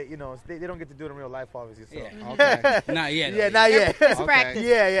enjoy it. They don't get to do it in real life, obviously. So. Yeah. Okay. Not yet. Yeah, not yet. It's Okay. practice.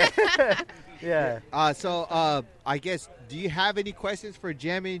 Yeah. Yeah. So I guess, do you have any questions for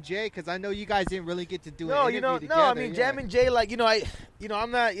Jammin' Jay? Because I know you guys didn't really get to do No, an interview together. no. I mean, Jammin' Jay,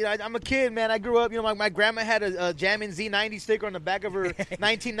 I'm not, I'm a kid, man. I grew up, my grandma had a Jammin' Z90 sticker on the back of her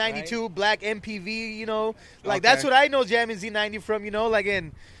 1992 black MPV, that's what I know Jammin' Z90 from,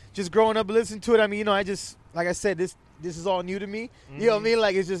 and just growing up listening to it. I mean, I just, like I said, this is all new to me. You know what I mean?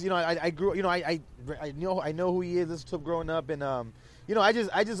 Like, it's just, I grew, I know who he is. Listen to him growing up, and I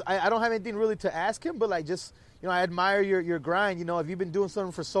don't have anything really to ask him, but I admire your grind. If you've been doing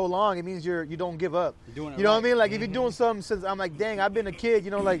something for so long, it means you don't give up. You're doing it You know right. what I mean? Like, if you're doing something since, I'm like, dang, I've been a kid,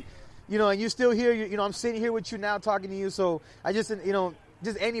 and you're still here, I'm sitting here with you now talking to you. So I just,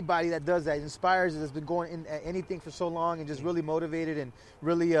 just anybody that does that inspires, that's been going in at anything for so long and just really motivated and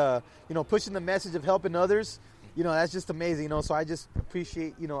really, pushing the message of helping others. That's just amazing. So I just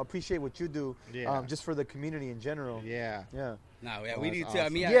appreciate what you do, just for the community in general. Yeah. Yeah. No, yeah, Oh, we that's do too. awesome. I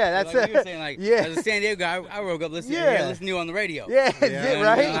mean, Yeah, that's like you it. were saying, as a San Diego guy, I woke up listening to you on the radio. Yeah, that's Yeah. it,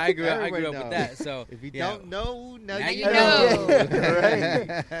 right? I grew up Everybody with that. So If you yeah. don't know, now Now you you know.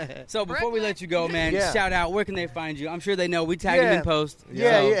 Right. So before we let you go, man, Yeah. shout out. Where can they find you? I'm sure they know. We tag them in post.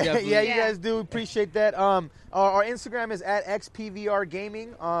 Yeah, So, yeah, definitely. yeah. You Yeah. guys do appreciate that. Our Instagram is at XPVR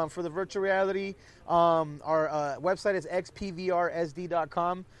Gaming for the virtual reality. Our website is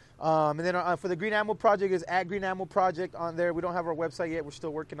xpvrsd.com. And then for the Green Animal Project is at Green Animal Project on there. We don't have our website yet. We're still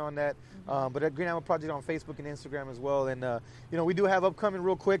working on that. But at Green Animal Project on Facebook and Instagram as well. And, we do have upcoming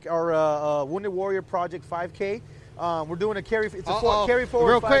real quick our Wounded Warrior Project 5K. We're doing a carry. It's a carry forward.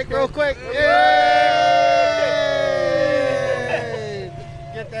 Real 5K. quick. Yay!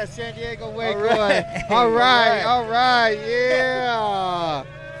 Get that San Diego way All going. right. All right. All Yeah.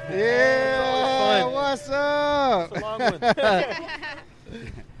 Yeah. What's up? It's a long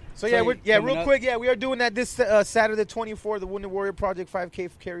one. So yeah, coming real up. quick, we are doing that this Saturday 24th, the Wounded Warrior Project 5K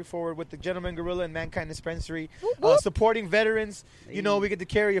carry forward with the Gentleman Gorilla and Mankind Dispensary, supporting veterans. We get to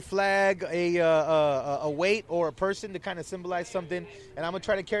carry a flag, a weight or a person to kind of symbolize something, and I'm gonna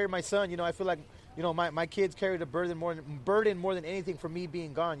try to carry my son. I feel like my kids carry the burden more than anything for me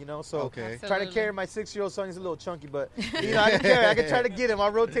being gone. So Okay. try to carry my 6-year-old son. He's a little chunky, but I can try to get him.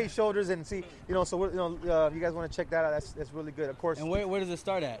 I'll rotate shoulders and see. So we're, you guys want to check that out? That's really good. Of course. And where does it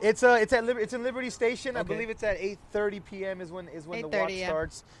start at? It's in Liberty Station. I believe it's at 8:30 p.m. is when the walk 8:30, yeah.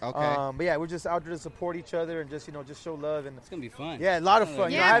 starts. Okay. But yeah, we're just out there to support each other and just show love and It's gonna be fun. yeah, a lot of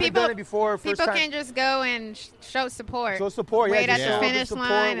fun. Yeah, I haven't people- done it before. First People time. can just go and show support. Show support. Wait yeah, at just the show finish support,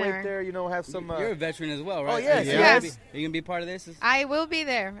 line wait or- there. Have some. You're a veteran as well, right? Oh, yes, Are you yes. gonna be- Are you gonna be part of this? I will be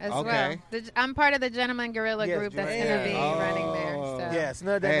there as Okay. well. I'm part of the Gentleman Gorilla Yes, group that's Joanne. going to be Yeah. running there. Oh. So. yeah, it's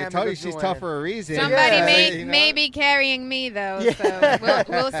another Hey, I dynamic told you of she's Joanne. tough for a reason. Somebody Yeah. may be carrying me though, Yeah. so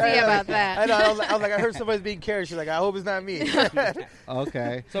we'll see about that. I know. I was like, I heard somebody's being carried. She's like, I hope it's not me.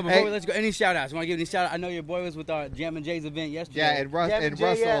 Okay. So before we let you go, any shout outs? Want to give any shout out? I know your boy was with our Jammin' Jay's event yesterday. Yeah, and Russell.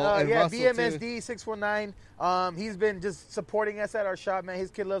 BMSD too. 619. He's been just supporting us at our shop, man.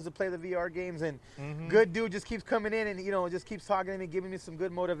 His kid loves to play the VR games, and good dude just keeps coming in and just keeps talking to me, giving me some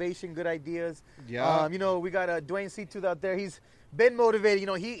good motivation, good ideas. Yeah. We got Dwayne C2 out there. He's been motivated.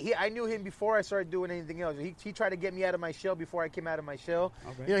 I knew him before I started doing anything else. He tried to get me out of my shell before I came out of my shell.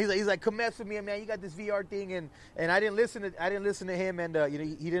 Okay. He's like, come mess with me, man. You got this VR thing, and I didn't listen to him, and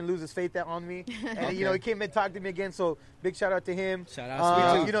he didn't lose his faith on me. And he came and talked to me again. So big shout out to him. Shout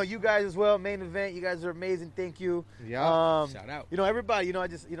out, sweet tooth. You guys as well. Main event, you guys are amazing. Thank you. Yeah. Shout out. Everybody. I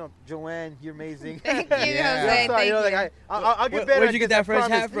just Joanne, you're amazing. Thank you, Yeah. Jose. I'm sorry, Thank you. I'll get Where- better. where'd at you get this, that I fresh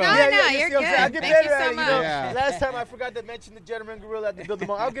promise. hat from? No, Yeah, no, you you're see what I'm saying? good. I'll get Thank better you at so it. much. Yeah. Last time I forgot to mention the Gentleman Gorilla at the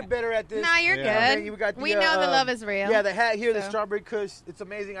Build-A-Mall. I'll get better at this. No, you're Yeah. We got the, We know the love is real. Yeah, the hat here, the So. strawberry kush. It's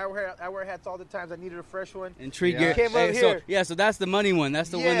amazing. I wear hats all the time. I needed a fresh one. And Tree Yeah. Gear. Came up So here. that's the money one. That's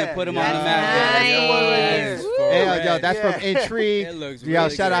the one that put him on the Yeah. map. Nice. That's the one right there. That's Woo. correct. Yo, that's Yeah. from Intrigue. It looks Yo,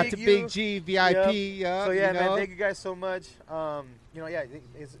 really shout good. out to Thank Big you. G, VIP. So yeah, man, thank you guys so much.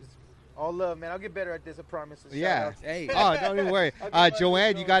 It's all love, man. I'll get better at this. I promise. So shout Yeah. outs. Hey. Oh, don't even worry. I'll get better Joanne,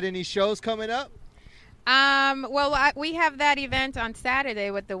 at you this, got any shows coming up? Well, we have that event on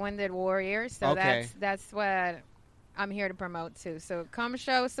Saturday with the Wounded Warriors, so Okay. that's what I'm here to promote too. So come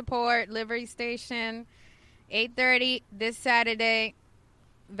show support, Livery Station, 8:30 this Saturday.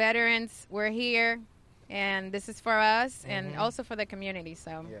 Veterans, we're here, and this is for us and also for the community.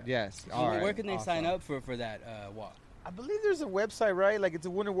 So Yeah. Yes. So All right. where can they sign Awesome. up for that walk? I believe there's a website, right? Like it's a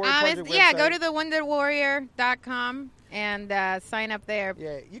Wounded Warrior Project website. Yeah, go to the woundedwarrior.com and sign up there.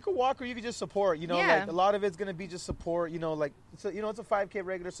 Yeah, you can walk or you can just support. You know, like a lot of it's gonna be just support. You know, like it's a 5K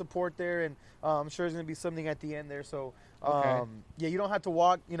regular support there, and I'm sure there's gonna be something at the end there. So yeah, you don't have to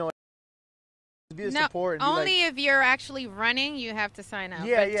walk. You know, be a support. And only if you're actually running, you have to sign up.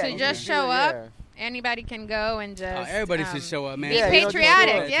 Yeah, but to just show up. Anybody can go and just. Everybody should show up, man. Be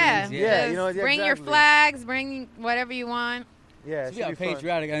patriotic, yeah. Bring your flags, bring whatever you want. Yeah, so we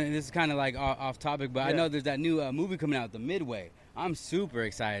patriotic, and this is kind of like off topic, but I know there's that new movie coming out, The Midway. I'm super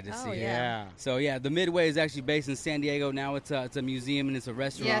excited to see it. Yeah. So The Midway is actually based in San Diego. Now it's a museum and it's a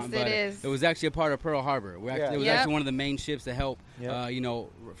restaurant. Yes, but it is. It was actually a part of Pearl Harbor. It was actually one of the main ships to help.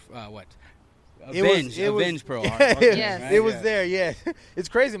 Avenge Pearl Harbor. It was there, yeah. It's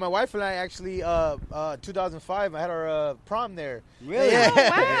crazy. My wife and I actually, 2005, I had our prom there. Really? Yeah. Oh,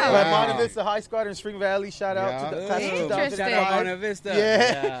 wow. At Monte Vista High Squad in Spring Valley. Shout out to the class of 2005. Shout out Monte Vista.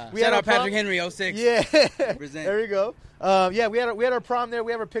 Yeah. Shout out Patrick Henry, 06. Yeah. There we go. We had our prom there.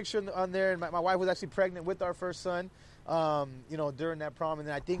 We have a picture on there, and my wife was actually pregnant with our first son, during that prom. And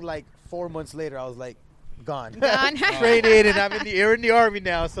then I think like 4 months later, I was like, gone. Traded, and I'm in the Army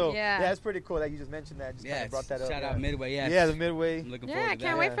now. So yeah, it's pretty cool that you just mentioned that. Just kind of brought that up. Shout out Midway. Yeah, the Midway. I'm looking forward to that. I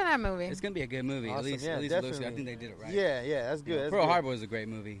can't wait for that movie. It's gonna be a good movie. Awesome. At least it looks good. I think they did it right. Yeah, that's good. Pearl Harbor was a great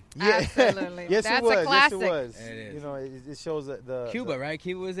movie. Yeah. Absolutely. Yes, that's it was. a classic. Yes, it was. It is. You know, it shows the Cuba, right?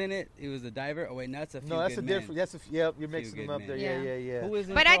 Cuba was in it. He was the diver. Oh wait, no, that's a few. No, that's good a men. different. That's you're mixing them up there. Yeah. Who was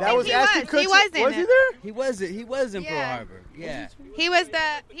in But Pearl I Harbor? think he was in it. Was he there? He was in Pearl Harbor. Yeah. He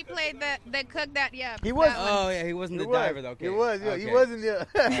played the cook that. Yeah. He was. Oh yeah, he wasn't the diver though. Okay. He was. Yeah, Okay. he wasn't the. All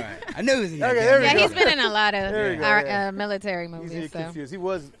right. I knew he was in that. Okay, there we Yeah, go. he's been in a lot of There our military movies. Easily So. confused. He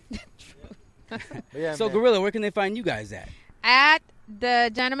was. Yeah, So man. Gorilla, where can they find you guys at? At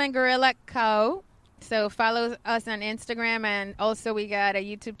the Gentleman Gorilla Co. So follow us on Instagram, and also we got a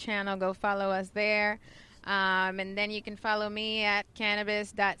YouTube channel. Go follow us there. And then you can follow me at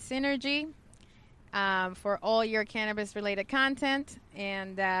cannabis.synergy for all your cannabis-related content.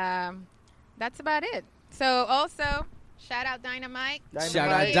 And that's about it. So also, shout out Dynamite. Shout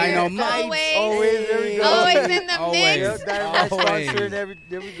out Dynamite. Always. There we go. Always in the Always. mix. Yep, Dynamite Always. sponsor. There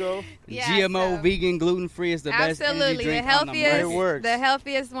we go. Yeah, GMO, so- vegan, gluten-free is the best energy Absolutely, drink the healthiest, It works. the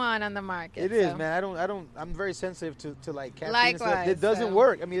healthiest one on the market. It is, so. man. I'm very sensitive to like caffeine and stuff. Likewise, It doesn't so.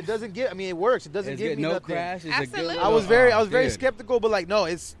 work. I mean, it doesn't give. I mean, it works. It doesn't It's give good. me No nothing. crash. Is Absolutely. a good I was very dude. skeptical, but like, no,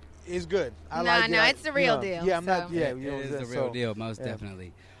 it's good. I like it. It's the real deal. Yeah, I'm not. so. Yeah, It you know, is the so- real deal, most yeah.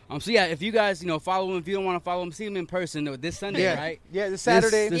 definitely. So yeah, if you guys, follow him. If you don't want to follow him, see him in person this Sunday, Yeah. right? Yeah, this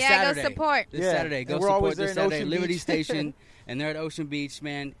Saturday. This Yeah, Saturday. go support. This Yeah. Saturday, go And we're always support this there in Saturday. Ocean Liberty Beach. Station, and they're at Ocean Beach,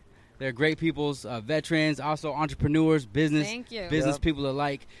 man. They're great peoples, veterans, also entrepreneurs, business Thank you. people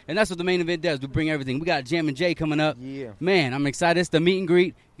alike, and that's what the main event does. We bring everything. We got Jam and Jay coming up. Yeah. Man, I'm excited. It's the meet and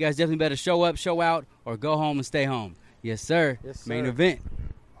greet. You guys definitely better show up, show out, or go home and stay home. Yes, sir. Yes, Main sir. event.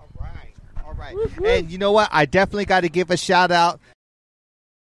 All right. And you know what? I definitely got to give a shout out.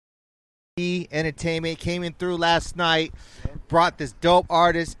 Entertainment came in through last night, brought this dope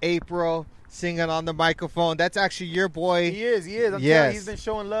artist, April, singing on the microphone. That's actually your boy. He is. I'm telling Yes. you, he's been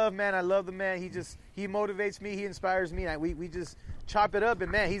showing love, man. I love the man. He motivates me. He inspires me. We just chop it up,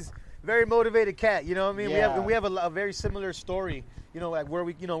 and man, he's a very motivated cat. You know what I mean? Yeah. We have a very similar story. Like where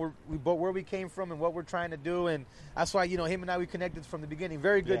where we came from and what we're trying to do, and that's why him and I we connected from the beginning.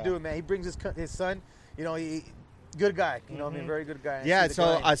 Very good dude, man. He brings his son. He good guy. You know what I mean? Very good guy. Yeah, See the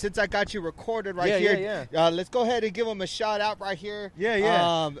so guy. since I got you recorded right Yeah, here, yeah, let's go ahead and give him a shout out right here.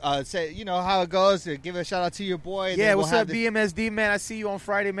 Yeah. Say, how it goes. Give a shout out to your boy. and Yeah, then we'll what's have up, this- BMSD, man? I see you on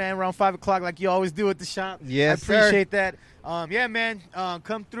Friday, man, around 5 o'clock like you always do at the shop. Yes, I appreciate that. Yeah, man,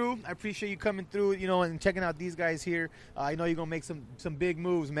 come through. I appreciate you coming through, and checking out these guys here. I know you're going to make some big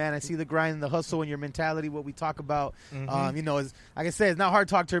moves, man. I see the grind and the hustle and your mentality, what we talk about. Is, like I said, it's not hard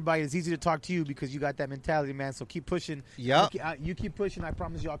to talk to everybody. It's easy to talk to you because you got that mentality, man. So keep pushing. Yep. You keep pushing. I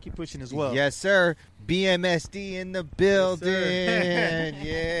promise you I'll keep pushing as well. Yes, sir. BMSD in the building.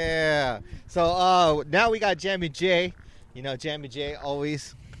 Yeah. So now we got Jammy J. Jammy J,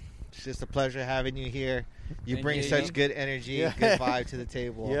 always. It's just a pleasure having you here. You Thank bring you. such good energy, good vibe to the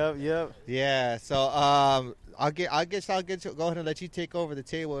table. Yep. Yeah. So I'll go ahead and let you take over the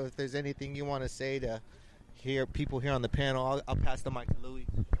table if there's anything you want to say to people here on the panel. I'll pass the mic to Louis.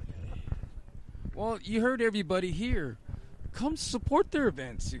 Well, you heard everybody here. Come support their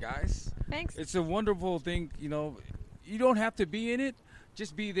events, you guys. Thanks. It's a wonderful thing, You don't have to be in it.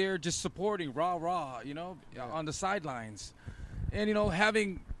 Just be there, just supporting, rah, on the sidelines. And,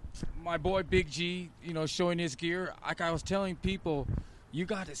 having my boy Big G, showing his gear. Like I was telling people, You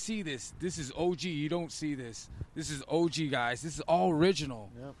got to see this. This is OG. You don't see this. This is OG, guys. This is all original.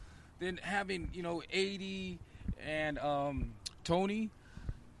 Yep. Then having, 80 and Tony,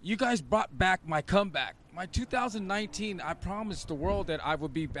 you guys brought back my comeback. My 2019, I promised the world that I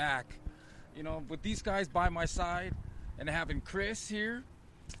would be back. With these guys by my side and having Chris here,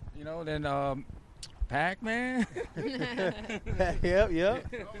 then Pac-Man.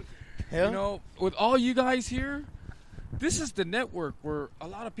 Yep. With all you guys here, this is the network where a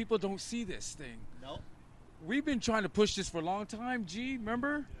lot of people don't see this thing. Nope. We've been trying to push this for a long time, G,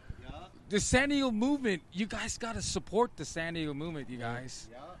 remember? Yeah. The San Diego movement, you guys got to support the San Diego movement, you guys.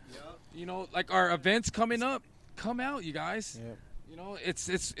 Yeah. Like our events coming up, come out, you guys. Yep.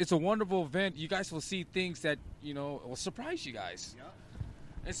 It's a wonderful event. You guys will see things that, will surprise you guys. Yeah.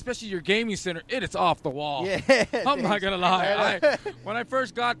 Especially your gaming center, it's off the wall. Yeah. I'm not going to lie. When I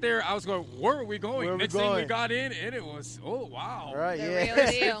first got there, I was going, where are we going? Where are we Next thing we going? got in, and it was, oh, wow. Right, The yeah.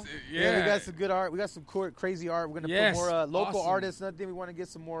 real deal. Yeah, we got some good art. We got some crazy art. We're gonna Yes, put more local awesome. artists. Another thing, we want to get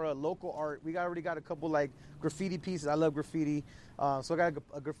some more local art. We already got a couple like graffiti pieces. I love graffiti, so I got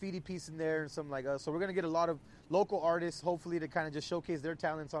a graffiti piece in there and some so we're gonna get a lot of local artists, hopefully, to kind of just showcase their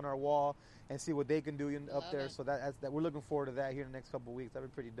talents on our wall and see what they can do up Love there. it. So that we're looking forward to that here in the next couple of weeks. That'd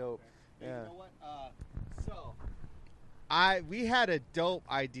be pretty dope. Hey, Yeah. You know what? We had a dope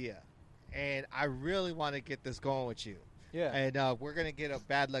idea, and I really want to get this going with you. Yeah. And we're gonna get a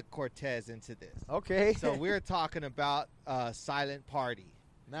Bad Luck Cortez into this. Okay. So we're talking about silent party.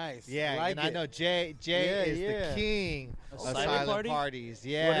 nice. Yeah, like and I it. know Jay Yeah, is yeah. the king A of silent silent party? parties.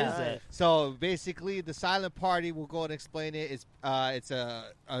 Yeah. What is that? So basically, the silent party, we'll go and explain it. It's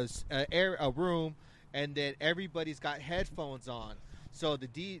a room, and then everybody's got headphones on. So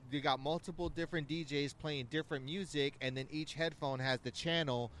they got multiple different DJs playing different music, and then each headphone has the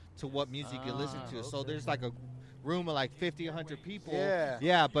channel to what music you listen to. So there's like a room of like 50, 100 people. Yeah.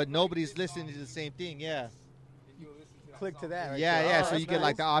 Yeah, but nobody's listening to the same thing. Yeah. Click to that. Right Yeah, there. yeah. Oh, So that's you get like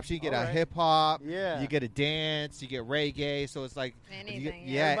nice. the option. You get All a right. hip hop. Yeah. You get a dance. You get reggae. So it's like Anything,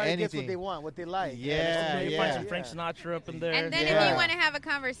 yeah, Everybody gets anything. what they want, what they like. Yeah, You yeah. find some Frank Sinatra up in there. And then if Yeah. you want to have a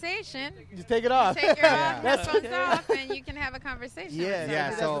conversation, Just take it off. take your Yeah. headphones off and you can have a conversation. Yeah, with yeah,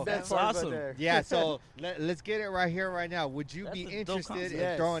 that's someone. so- the best That's part awesome. Right there. Yeah. So let's get it right here, right now. Would you That's be a dope interested concept. in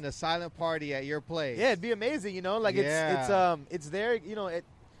Yes. throwing a silent party at your place? Yeah, it'd be amazing. Like Yeah. it's there.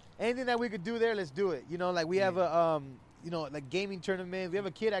 Anything that we could do there, let's do it. Like we have a like gaming tournament. We have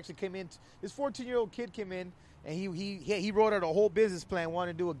a kid actually came in. This 14-year-old kid came in, and he wrote out a whole business plan,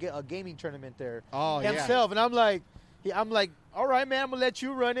 wanted to do a gaming tournament there Oh, yeah. himself. And I'm like, all right, man, I'm gonna let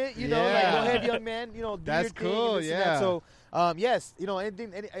you run it. Like, go Yeah. ahead, young man. Do That's your thing cool, and this and yeah. that. So, yes,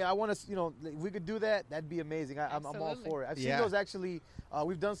 I want to, if we could do that, that'd be amazing. I'm all Absolutely. for it. I've seen Yeah. those actually.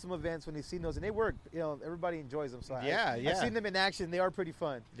 We've done some events when they've seen those, and they work. Everybody enjoys them. So Yeah, I've yeah. seen them in action. They are pretty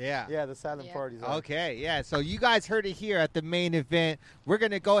fun. Yeah. Yeah, the silent Yeah. parties. Are. Okay, yeah. So you guys heard it here at the main event. We're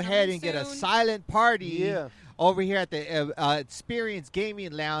gonna go ahead and get a soon. silent party Yeah. over here at the Experience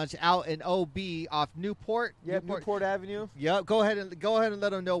Gaming Lounge out in OB off Newport. Yep, Newport Avenue. Yep. Go ahead and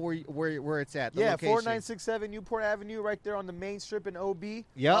let them know where it's at. The Yeah, location. 4967 Newport Avenue, right there on the main strip in OB.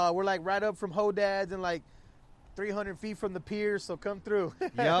 Yep. We're like right up from Hodad's and like 300 feet from the pier, so come through.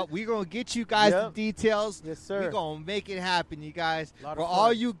 Yep, we're going to get you guys Yep. the details. Yes, sir. We're going to make it happen, you guys. Lot of For fun.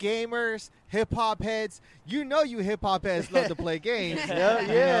 all you gamers, hip-hop heads, you hip-hop heads love to play games.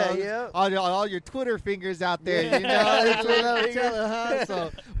 Yeah. All your Twitter fingers out there, Twitter fingers.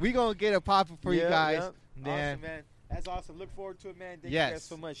 So we're going to get it popping for you Yep, guys. yep. Man. Awesome, man. That's awesome. Look forward to it, man. Thank Yes. you guys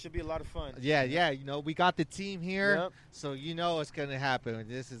so much. Should be a lot of fun. Yeah, we got the team here, Yep. so it's going to happen.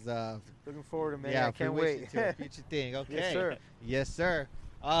 This is Looking forward to it, man. yeah, I can't fruition wait. to a future thing. Okay. Yes, sir. Yes, sir.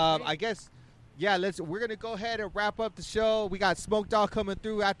 I guess, yeah. We're gonna go ahead and wrap up the show. We got Smoke Dog coming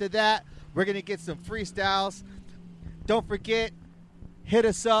through after that. We're gonna get some freestyles. Don't forget, hit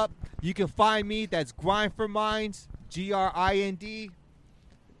us up. You can find me. That's Grind for Minds.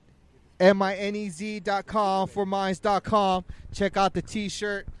 GRINDMINEZ.com for minds.com. Check out the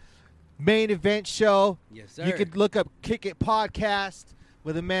T-shirt. Main event show. Yes, sir. You could look up Kick It Podcast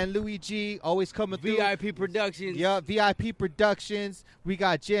with a man Louis G always coming through. VIP Productions. Yeah, VIP Productions. We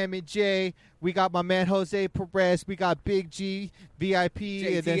got Jam and Jay. We got my man Jose Perez. We got Big G, VIP.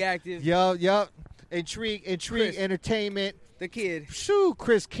 JT Active. Yup. Intrigue Chris. Entertainment. The Kid. Shoo,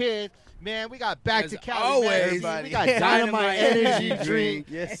 Chris Kidd. Man, we got Back As to Cali always. magazine. We got Dynamite Dynamite Energy Energy Drink.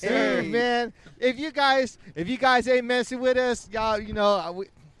 Yes, Hey, sir. man. If you guys ain't messing with us, y'all,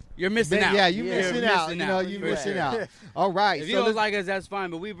 you're missing out. Yeah, you're You're missing out. You know, you're For missing sure. out. All right. If you don't like us, that's fine.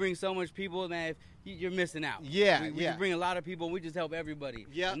 But we bring so much people, man. You're missing out. Yeah, we bring a lot of people. And we just help everybody.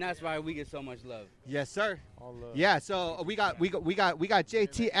 Yeah, and that's why we get so much love. Yes, sir. All love. Yeah. So we got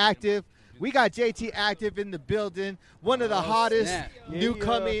JT Active. We got JT Active in the building. One of the hottest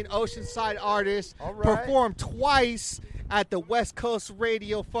newcoming Oceanside artists. All right. Performed twice at the West Coast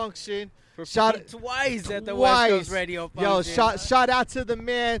Radio function. Twice at the West Coast Radio function. Yo, shout out to the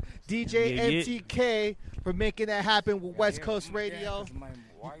man DJ MTK for making that happen with West Coast Radio.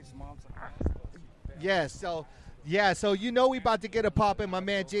 So you know we about to get a pop in, my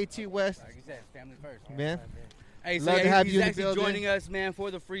man JT West. Like you said, family first. Man. Hey, so love to have he's you in the actually building. joining us, man, for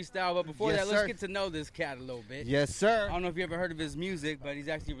the freestyle. But before that, let's get to know this cat a little bit. Yes, sir. I don't know if you ever heard of his music, but he's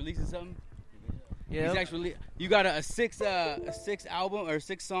actually releasing something. Yeah. He's actually you got a six album or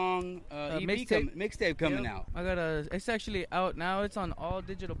 6 song EP mixtape coming out. I got it's actually out now. It's on all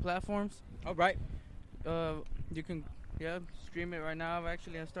digital platforms. All right. You can stream it right now.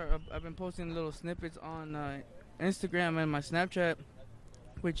 I've been posting little snippets on Instagram and my Snapchat,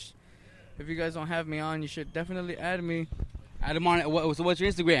 which if you guys don't have me on, you should definitely add me. Add him on. So what's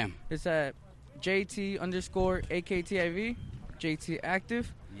your Instagram? It's at JT_AKTIV, JT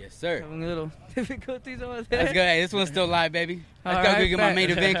Active. Yes, sir. Having a little difficulties over there. That's good. Hey, this one's still live, baby. Let's go get my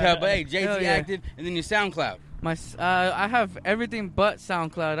main event cup. But hey, JT Active, and then your SoundCloud. I have everything but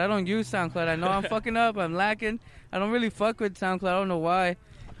SoundCloud. I don't use SoundCloud. I know I'm fucking up. I'm lacking. I don't really fuck with SoundCloud. I don't know why.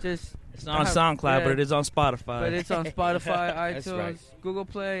 It's not on SoundCloud, but it is on Spotify. But it's on Spotify, iTunes, right. Google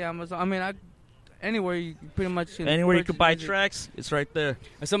Play, Amazon. I mean, anywhere you pretty much can. Anywhere you could buy music. tracks, it's right there.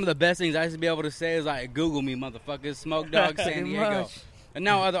 And some of the best things I used to be able to say is like, Google me, motherfuckers. Smoke Dog San Pretty Diego. much. And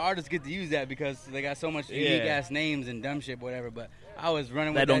now other artists get to use that because they got so much unique ass names and dumb shit, whatever. But I was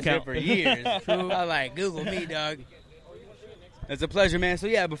running with that shit for years. I was like, Google me, dog. It's a pleasure, man. So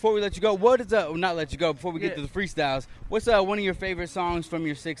yeah, before we let you go, not let you go, before we get to the freestyles, what's one of your favorite songs from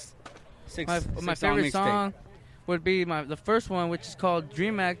your six my favorite song would be the first one, which is called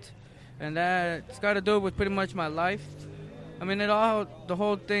Dream Act, and that's got to do with pretty much my life. I mean, the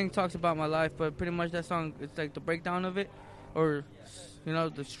whole thing talks about my life, but pretty much that song, it's like the breakdown of it, or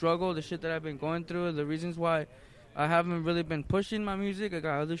the struggle, the shit that I've been going through, the reasons why I haven't really been pushing my music. I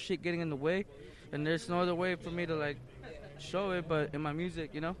got other shit getting in the way, and there's no other way for me to like show it but in my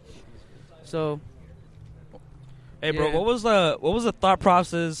music, So hey, bro, what was the thought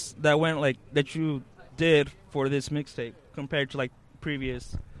process that you did for this mixtape compared to like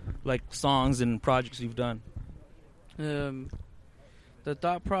previous like songs and projects you've done? The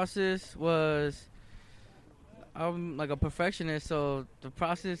thought process was, I'm like a perfectionist, so the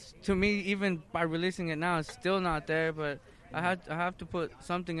process to me, even by releasing it now, is still not there. But I have to put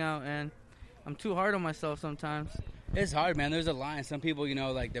something out, and I'm too hard on myself sometimes. It's hard, man. There's a line. Some people,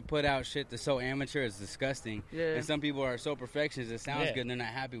 like they put out shit that's so amateur, it's disgusting. Yeah. And some people are so perfectionist, it sounds good, and they're not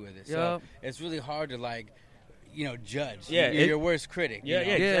happy with it. So it's really hard to judge. Yeah, you're your worst critic. Yeah,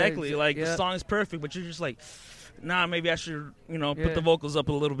 exactly. The song is perfect, but you're just like, nah, maybe I should, put the vocals up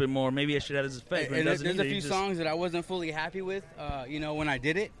a little bit more. Maybe I should add this effect. And there's a few songs that I wasn't fully happy with, when I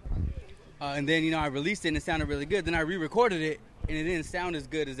did it. And then, I released it and it sounded really good. Then I re-recorded it and it didn't sound as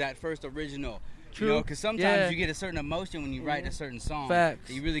good as that first original. True. Because sometimes you get a certain emotion when you write a certain song. Facts.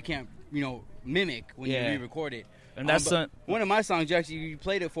 That you really can't, mimic when you re-record it. And that's one of my songs. You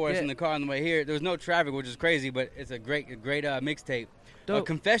played it for us in the car on the way here. There was no traffic, which is crazy, but it's a great mixtape.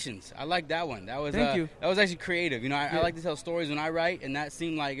 Confessions. I like that one. That was Thank you. That was actually creative. I like to tell stories when I write, and that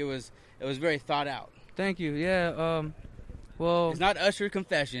seemed like it was very thought out. Thank you. Yeah. Well, it's not Usher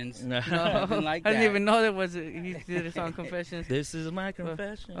Confessions. No, like that. I didn't even know that was it. He did a song Confessions. This is my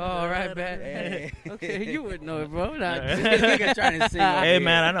confession. All right, bet. Hey. Okay, you would know it, bro. Trying to sing. Hey,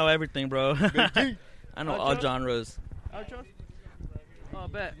 man, I know everything, bro. I know all genres. Outro? Oh,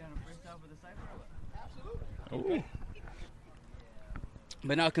 bet. Ooh.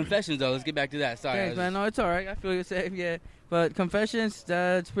 But now Confessions, though. Let's get back to that. Sorry. Thanks, man. No, it's all right. I feel you're safe, yeah. But Confessions,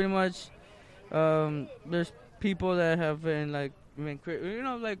 that's pretty much, there's people that have been, like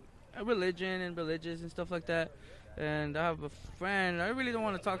religion and religious and stuff like that. And I have a friend. I really don't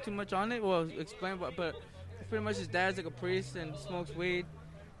want to talk too much on it. Well, explain, but pretty much his dad's like a priest and smokes weed.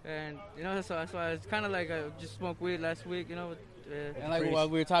 And, so that's why it's kind of like I just smoked weed last week, and like while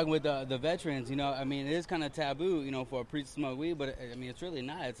we were talking with the veterans, it is kind of taboo, for a priest to smoke weed, but it's really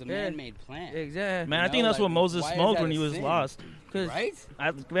not. It's a man-made plant. Exactly. Man, I think that's what Moses smoked when he was lost. Right?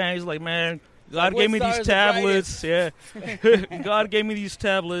 He's like, man, God gave me these tablets. Yeah. God gave me these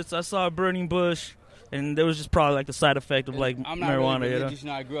tablets. I saw a burning bush. and there was just probably like the side effect of like I'm not marijuana. really religious,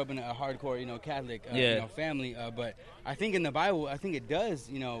 I grew up in a hardcore, Catholic, family. But I think in the Bible, I think it does,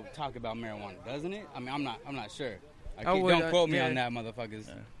 talk about marijuana, doesn't it? I mean, I'm not sure. Don't quote me on that, motherfuckers.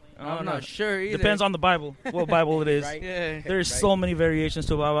 Yeah. I'm not sure either. Depends on the Bible, what Bible it is. Right? Yeah. There's so many variations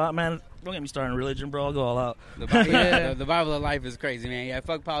to the Bible. Man, don't get me started on religion, bro. I'll go all out. The Bible, the Bible of life is crazy, man. Yeah,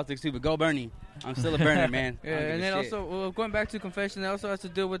 fuck politics too, but go Bernie. I'm still a Bernie, man. Yeah, and then also going back to confession, it also has to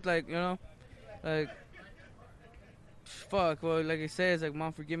do with like fuck. Well, like it says, like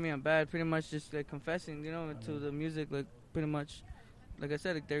Mom, forgive me, I'm bad. Pretty much just like confessing, to the music, like pretty much, like I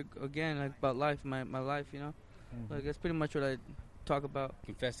said, like they're again like about life, my life, like that's pretty much what I talk about.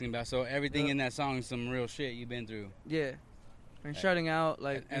 Confessing about. So everything in that song is some real shit you've been through. Yeah. And shutting out,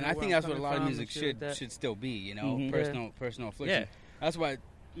 like, and I think that's what a lot of music should still be, personal affliction. Yeah. That's why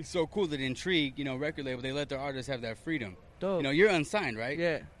it's so cool that Intrigue, record label, they let their artists have that freedom. Dope. You're unsigned, right?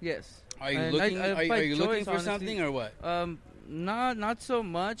 Yeah. Yes. Are you looking? Are you looking for something or what? Not so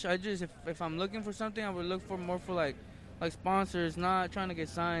much. I just if I'm looking for something, I would look for more for like sponsors. Not trying to get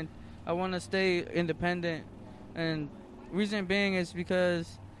signed. I want to stay independent, and reason being is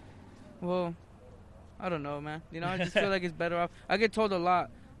because, well, I don't know, man. I just feel like it's better off. I get told a lot,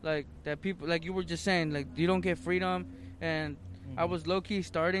 like, that people, like you were just saying, like, you don't get freedom. And I was low-key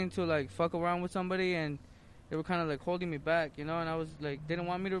starting to, like, fuck around with somebody, and they were kind of, like, holding me back, And I was, like, they didn't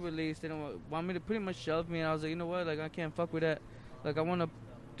want me to release. They didn't want me to pretty much shove me. And I was like, you know what? Like, I can't fuck with that. Like, I want to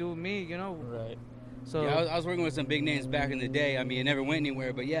do me, Right. So yeah, I was working with some big names back in the day. I mean, it never went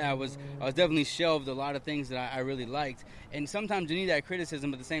anywhere, but yeah, I was definitely shelved a lot of things that I really liked. And sometimes you need that criticism,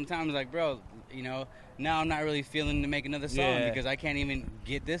 but at the same time, it's like, bro, now I'm not really feeling to make another song because I can't even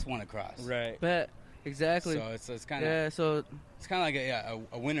get this one across. Right. But exactly. So it's kind of it's kind of like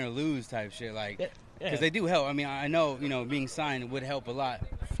a win or lose type shit, like because they do help. I mean, I know being signed would help a lot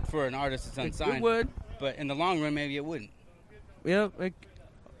for an artist that's unsigned. It would, but in the long run, maybe it wouldn't. Yep.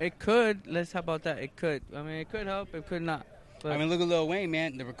 It could. How about that? It could. I mean, it could help. It could not. But I mean, look at Lil Wayne,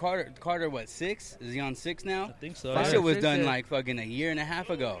 man. The Carter, what, 6? Is he on 6 now? I think so. That shit was done like fucking a year and a half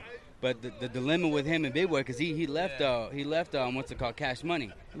ago. But the dilemma with him and Big Boy, because he left what's it called, Cash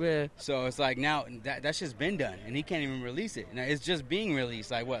Money. Yeah. So it's like now that shit's been done, and he can't even release it. Now it's just being released.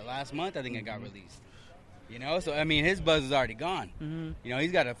 Like what? Last month I think it got released. So I mean his buzz is already gone. Mm-hmm.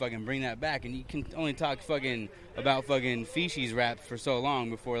 He's got to fucking bring that back, and you can only talk fucking about fucking feces rap for so long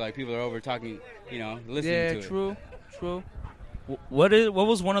before like people are over talking, listening to it. Yeah, true. What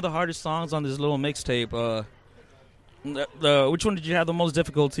was one of the hardest songs on this little mixtape? Which one did you have the most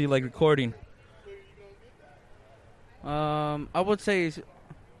difficulty like recording? I would say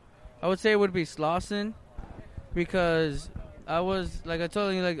it would be Slauson, because I was like I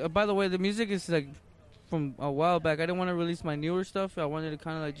told you, like by the way, the music is like from a while back. I didn't want to release my newer stuff. I wanted to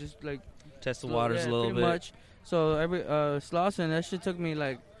kind of like just like test the waters a little bit. Much. So Slauson, that shit took me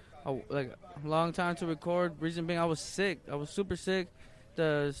like a long time to record. Reason being, I was sick. I was super sick.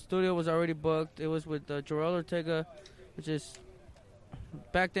 The studio was already booked. It was with Joel Ortega, which is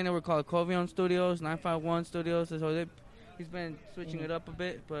back then they were called Covion Studios, 951 Studios. So he's been switching it up a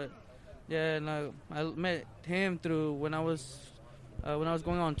bit, but yeah. And I met him through when I was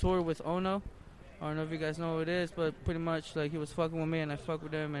going on tour with Ono. I don't know if you guys know who it is, but pretty much like he was fucking with me, and I fucked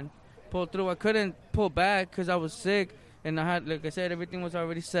with him and pulled through. I couldn't pull back because I was sick, and I had, like I said, everything was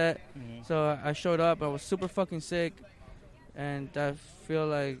already set. Mm-hmm. So I showed up. I was super fucking sick, and I feel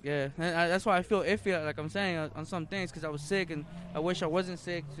like and that's why I feel iffy, like I'm saying, on some things, because I was sick, and I wish I wasn't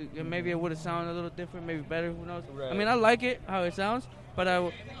sick. So maybe it would have sounded a little different, maybe better. Who knows? Right. I mean, I like it how it sounds, but I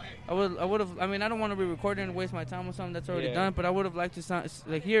would have. I mean, I don't want to be recording and waste my time on something that's already done. But I would have liked to sound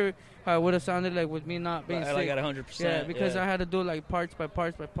like hear how it would have sounded like with me not being sick. Like at 100%. Yeah, because I had to do like parts by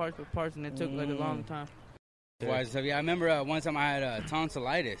parts, and it took like a long time. I remember one time I had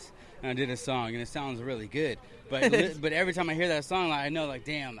tonsillitis, and I did a song, and it sounds really good. But but every time I hear that song, like, I know, like,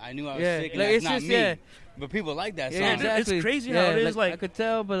 damn, I knew I was sick, and like, that's it's not just, me. Yeah. But people like that song. Yeah, exactly. It's crazy how it is. Like I could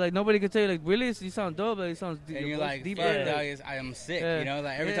tell, but like nobody could tell you, like, really, you sound dope, like, it sounds deep. And you're like, deep. fuck, dog, I am sick,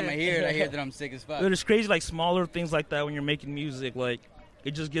 Like, every time I hear it, I hear that I'm sick as fuck. But it's crazy, like, smaller things like that when you're making music, like,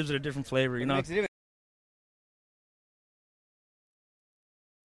 it just gives it a different flavor, you know? Makes it different.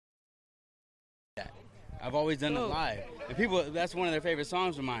 I've always done it live. The people, that's one of their favorite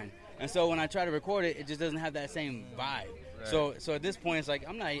songs of mine. And so when I try to record it, it just doesn't have that same vibe. Right. So at this point, it's like,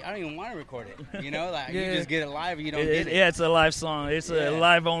 I don't even want to record it. Like, you just get it live or you don't get it. Yeah, it's a live song. It's a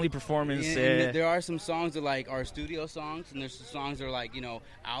live-only performance. And there are some songs that, like, are studio songs, and there's some songs that are, like,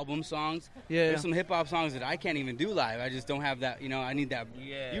 album songs. Yeah. There's some hip-hop songs that I can't even do live. I just don't have that, I need that.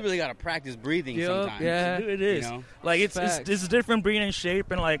 Yeah. You really got to practice breathing sometimes. Yeah, it is. Like, it's different being in shape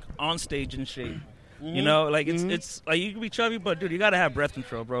and, like, on stage in shape. You know, like it's like you can be chubby, but dude, you gotta have breath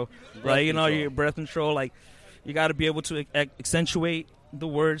control, bro. Like you know, your breath control, like you gotta be able to accentuate the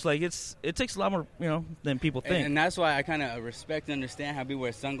words. Like it takes a lot more, you know, than people think. And that's why I kind of respect and understand how people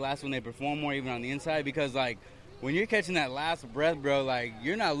wear sunglasses when they perform more, even on the inside, because like when you're catching that last breath, bro, like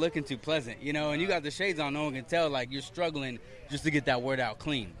you're not looking too pleasant, you know, and you got the shades on, no one can tell, like you're struggling just to get that word out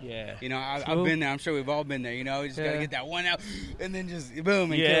clean. Yeah. You know, I've been there. I'm sure we've all been there, you know, you just got to get that one out and then just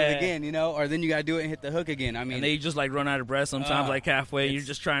boom and kill it again, you know, or then you got to do it and hit the hook again. I mean, and they just like run out of breath sometimes, like halfway. You're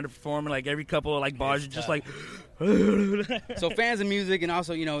just trying to perform, and like every couple of like bars, you're just like. So fans of music, and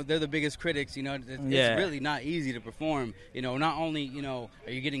also, you know, they're the biggest critics. You know, it's really not easy to perform. You know, not only, you know,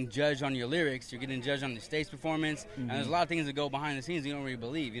 are you getting judged on your lyrics, you're getting judged on the stage performance, and there's a lot of things that go behind the scenes you don't really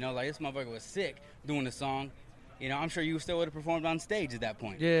believe. You know, like this motherfucker was sick doing the song. You know, I'm sure you still would have performed on stage at that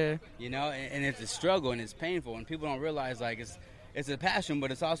point. Yeah. You know, and it's a struggle and it's painful, and people don't realize like it's a passion,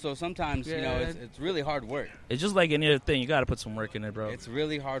 but it's also sometimes, you know, it's really hard work. It's just like any other thing. You got to put some work in it, bro. It's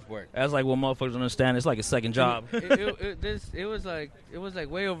really hard work. That's like what motherfuckers understand. It's like a second job. It was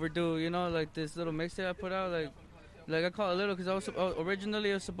like way overdue, you know, like this little mixtape I put out, like I call it little because originally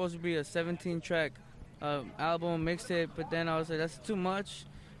it was supposed to be a 17-track album mixtape, but then I was like, that's too much.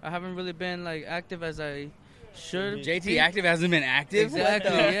 I haven't really been like active as I should. JT Active hasn't been active?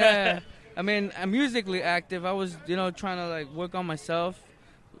 Exactly, yeah. I mean, I'm musically active. I was, you know, trying to like work on myself,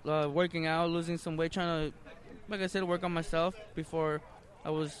 working out, losing some weight, trying to, like I said, work on myself before I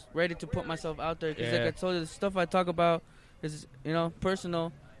was ready to put myself out there. Because like I told you, the stuff I talk about is, you know,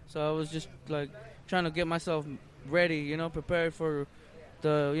 personal. So I was just like trying to get myself ready, you know, prepared for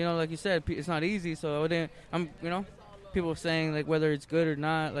the, you know, like you said, it's not easy. So I'm, you know, people saying like whether it's good or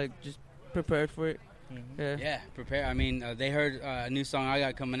not, like just prepared for it. Yeah, prepare. I mean, they heard a new song I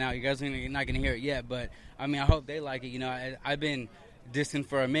got coming out. You guys are not going to hear it yet, but I mean, I hope they like it. You know, I've been distant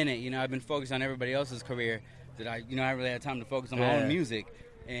for a minute. You know, I've been focused on everybody else's career that I haven't really had time to focus on my own music.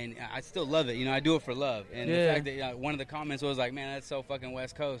 And I still love it. You know, I do it for love. And the fact that one of the comments was like, man, that's so fucking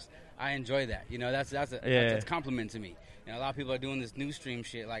West Coast. I enjoy that. You know, that's a compliment to me. And a lot of people are doing this new stream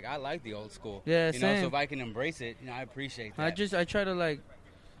shit. Like, I like the old school. Yeah, you know, so if I can embrace it, you know, I appreciate that. I try to like,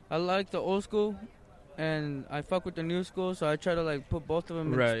 I like the old school. And I fuck with the new school, so I try to like put both of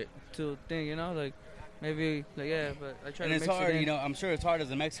them into thing, you know, like maybe like but I try to mix it in. And it's hard, you know. I'm sure it's hard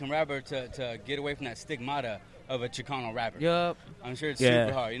as a Mexican rapper to get away from that stigmata of a Chicano rapper. Yup. I'm sure it's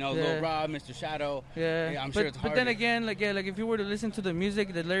super hard. You know, Lil Rob, Mr. Shadow. Yeah. I'm sure it's hard. But then again, like if you were to listen to the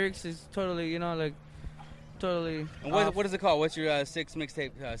music, the lyrics is totally, you know, like totally. And what is it called? What's your sixth album?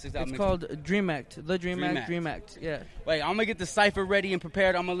 It's called Dream Act. The Dream Act. Yeah. Wait, I'm gonna get the cipher ready and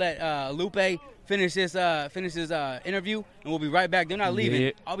prepared. I'm gonna let Lupe finish his interview, and we'll be right back. They're not leaving.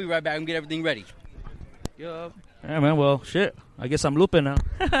 Yeah. I'll be right back and get everything ready. Yup. Yeah, man. Well, shit. I guess I'm looping now.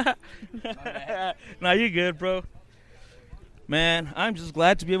 Nah, you good, bro. Man, I'm just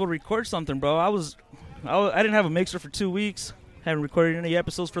glad to be able to record something, bro. I didn't have a mixer for 2 weeks. Haven't recorded any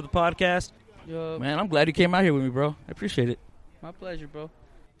episodes for the podcast. Yup. Man, I'm glad you came out here with me, bro. I appreciate it. My pleasure, bro.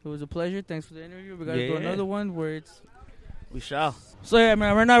 It was a pleasure. Thanks for the interview. We gotta do another one where it's. We shall. So yeah,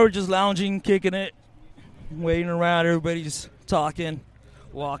 man. Right now we're just lounging, kicking it, waiting around. Everybody's talking,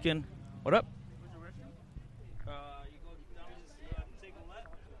 walking. What up? Take a left.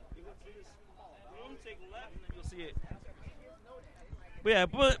 You go through this room. Take a left, and then you'll see it.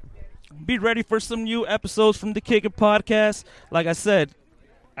 But be ready for some new episodes from the Kick It Podcast. Like I said,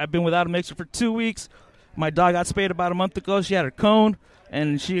 I've been without a mixer for 2 weeks. My dog got spayed about a month ago. She had her cone,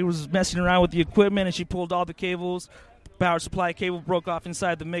 and she was messing around with the equipment, and she pulled all the cables. Power supply cable broke off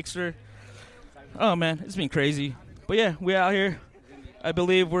inside the mixer. Oh, man, it's been crazy. But, yeah, we out here. I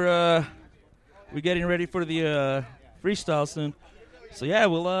believe we're getting ready for the freestyle soon. So, yeah,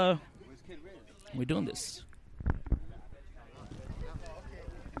 we're doing this.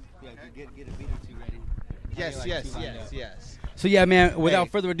 Get a beat or two ready. Yes. So, yeah, man, without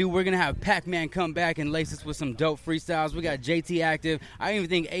further ado, we're going to have Pac-Man come back and lace us with some dope freestyles. We got JT active. I even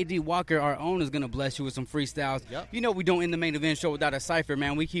think A.D. Walker, our own, is going to bless you with some freestyles. Yep. You know we don't end the main event show without a cypher,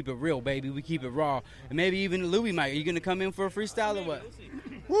 man. We keep it real, baby. We keep it raw. And maybe even Louis might. Are you going to come in for a freestyle or what?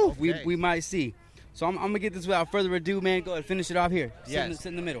 Woo, okay. we might see. So I'm going to get this without further ado, man. Go ahead, finish it off here. Sit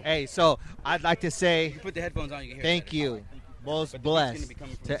in the middle. Hey, so I'd like to say you put the headphones on, you can hear thank you. Most blessed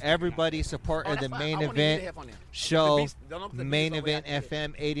to everybody supporting the main event show, Main Event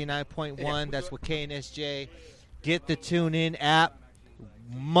FM 89.1. That's with KNSJ. Get the TuneIn app.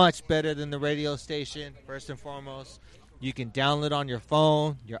 Much better than the radio station, first and foremost. You can download on your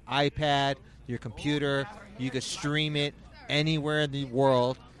phone, your iPad, your computer. You can stream it anywhere in the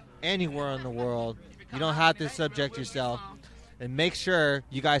world. You don't have to subject yourself. And make sure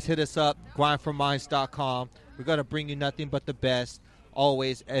you guys hit us up, grindforminds.com. We're going to bring you nothing but the best,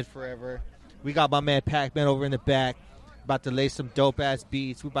 always and forever. We got my man Pac-Man over in the back, about to lay some dope-ass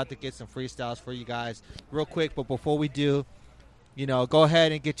beats. We're about to get some freestyles for you guys real quick. But before we do, go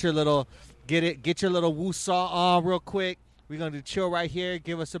ahead and get your little woo-saw on real quick. We're going to chill right here.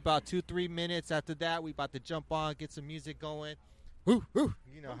 Give us about 2-3 minutes. After that, we about to jump on, get some music going. Woo, woo.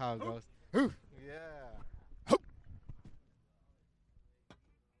 You know how it goes. Woo. Yeah.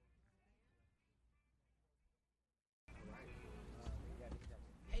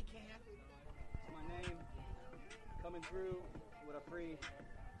 Through with a free.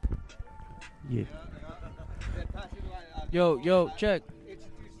 Yeah. Yo, check.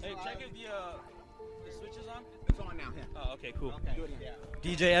 Hey, check if the switch is on. It's on now. Here. Oh, okay, cool.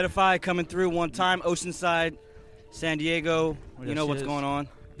 DJ Edify coming through one time. Oceanside, San Diego. You know what's going on.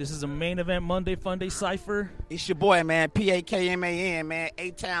 This is a Main Event Monday Fun Day Cypher. It's your boy, man. PAKMAN, man.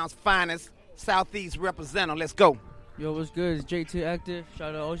 A-Town's finest Southeast representative. Let's go. Yo, what's good? It's JT Active.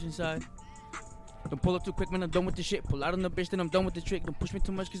 Shout out Oceanside. Don't pull up too quick, man. I'm done with the shit. Pull out on the bitch, then I'm done with the trick. Don't push me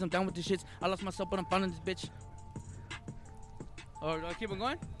too much, cause I'm down with the shits. I lost myself, but I'm finding this bitch. Oh, do I keep on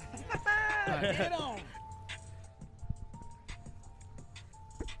going? Get on.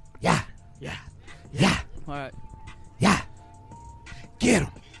 Yeah. All right. Yeah. Get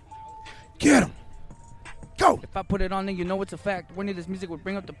him. Go. If I put it on, then you know it's a fact. Winning this music would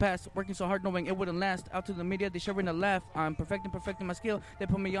bring up the past. Working so hard, knowing it wouldn't last. Out to the media, they sharing a laugh. I'm perfecting my skill. They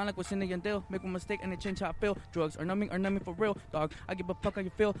put me on like what's in the deal. Make one mistake and they change how I feel. Drugs are numbing for real, dog. I give a fuck how you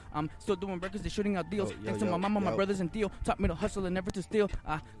feel. I'm still doing records, they shooting out deals. Thanks to my mama, my brothers, and Theo. Taught me to hustle and never to steal.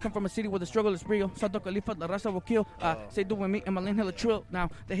 I come from a city where the struggle is real. Salto Khalifa, la raza will kill. Say doing me and my lane hella trill. Now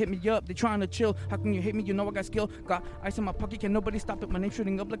they hit me up, they trying to chill. How can you hate me? You know I got skill. Got ice in my pocket, can nobody stop it. My name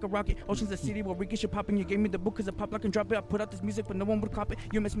shooting up like a rocket. Ocean's the city where we get shit popping. You gave me the book cause I pop like and drop it. I put out this music but no one would cop it.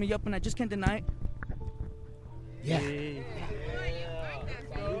 You mess me up and I just can't deny it. Yeah.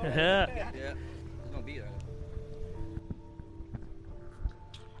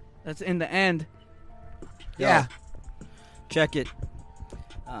 That's in the end. Yeah. Check it.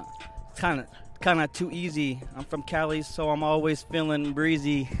 Kind of too easy. I'm from Cali, so I'm always feeling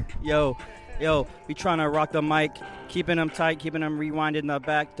breezy. Yo, we trying to rock the mic, keeping them tight, keeping them rewinded in the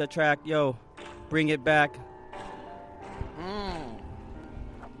back, the track. Yo, bring it back.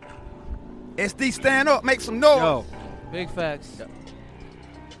 SD, stand up, make some noise. Yo, big facts.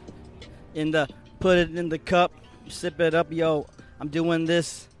 Put it in the cup, sip it up. Yo, I'm doing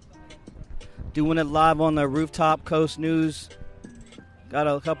this, doing it live on the Rooftop Coast News. Got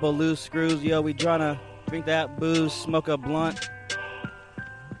a couple loose screws. Yo, we trying to drink that booze, smoke a blunt.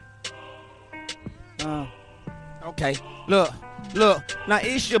 Okay, look. Now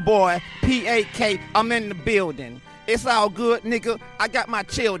it's your boy, PAK. I'm in the building. It's all good, nigga. I got my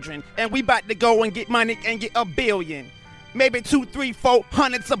children, and we about to go and get money and get $1 billion. Maybe 2, 3, 4,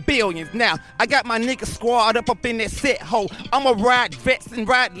 hundreds of billions. Now, I got my niggas squad up in that set, ho. I'ma ride vets and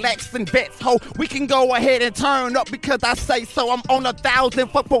ride lax and vets, ho. We can go ahead and turn up because I say so. I'm on 1,000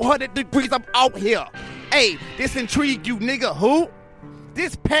 for 400 degrees. I'm out here. Hey, this intrigue you, nigga. Who?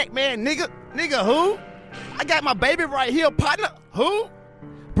 This Pac-Man, nigga. Nigga, who? I got my baby right here, partner. Who?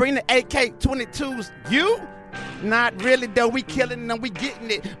 Bring the AK-22s. You? Not really, though. We killing them, we getting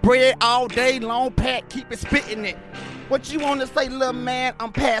it. Bread all day long, pack, keep it spitting it. What you want to say, little man?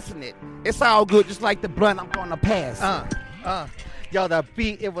 I'm passing it. It's all good, just like the blunt, I'm gonna pass. Yo, the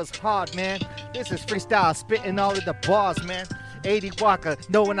beat, it was hard, man. This is freestyle, spitting all of the bars, man. 80 Walker,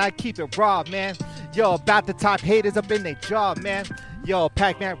 knowing I keep it raw, man. Yo, about the top haters up in their jaw, man. Yo,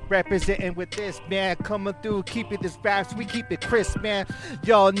 Pac-Man representing with this, man. Coming through, keeping this raps, we keep it crisp, man.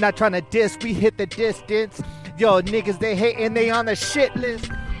 Yo, not trying to diss, we hit the distance. Yo, niggas, they hating, they on the shit list.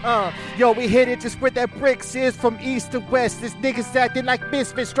 Yo, we hit it just where that bricks is from east to west. This niggas acting like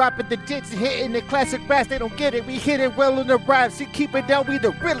misfits, dropping the dicks, hitting the classic raps, they don't get it. We hit it well on the rhymes, see, keep it down, we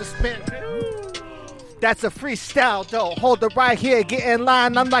the realest, man. That's a freestyle, though. Hold it right here, get in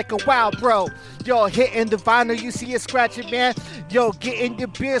line, I'm like a wild bro. Yo, hitting the vinyl, you see it scratching, man. Yo, getting your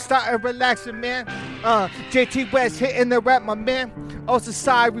beer, starting relaxing, man. JT West hitting the rap, my man. Also,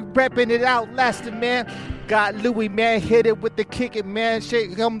 side, we repping it out, lasting, man. Got Louis, man, hit it with the kicking, man.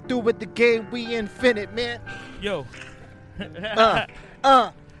 Shake, come through with the game, we infinite, man. Yo.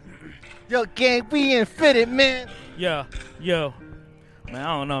 Yo, gang, we infinite, man. Yo. Man,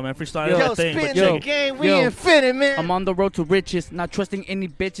 I don't know, man. Freestyle is Yo, that thing. spin But the game, we infinite, man. I'm on the road to riches, not trusting any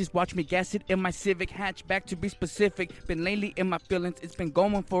bitches. Watch me gas it in my Civic hatchback to be specific. Been lately in my feelings, it's been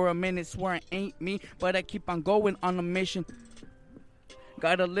going for a minute. Swear it ain't me, but I keep on going on a mission.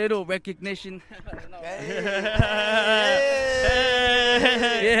 got a little recognition.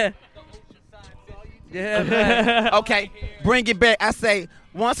 Yeah. Yeah, man. Okay, bring it back. I say,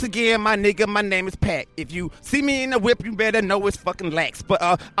 once again, my nigga, my name is Pat. If you see me in the whip, you better know it's fucking lax.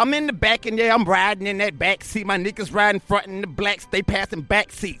 But I'm in the back, and yeah, I'm riding in that back seat. My niggas riding front, and the blacks, they passing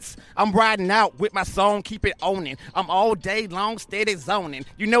back seats. I'm riding out with my song, keep it owning. I'm all day long, steady zoning.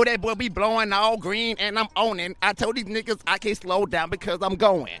 You know that boy be blowing all green, and I'm owning. I told these niggas I can't slow down because I'm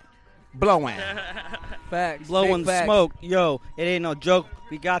going. Blowing. Facts. Blowing big facts. smoke. Yo, it ain't no joke.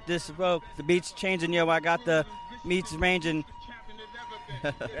 We got this, bro. The beat's changing, yo. I got the meats ranging.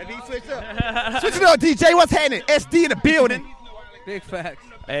 Switch it up, DJ. What's happening? SD in the building. Big facts.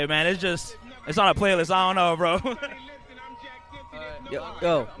 Hey, man, it's on a playlist. I don't know, bro.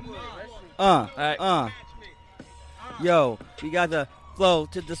 Yo. Yo, we got the flow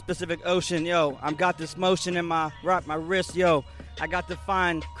to the Pacific Ocean. Yo, I got this motion in my wrist. Yo, I got the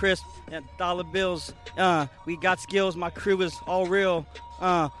fine, crisp dollar bills. We got skills. My crew is all real.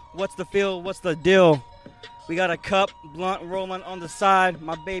 What's the feel? What's the deal? We got a cup, blunt rolling on the side.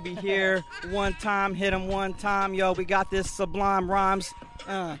 My baby here, one time, hit him one time. Yo, we got this sublime rhymes.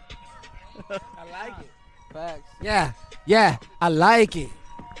 I like it. Facts. Yeah, I like it.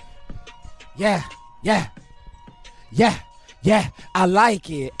 Yeah, I like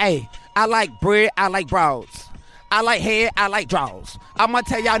it. Hey, I like bread, I like broads. I like head, I like draws. I'ma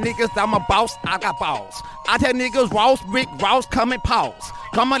tell y'all niggas I'm a boss, I got balls. I tell niggas Ross, Rick Ross, come and pause.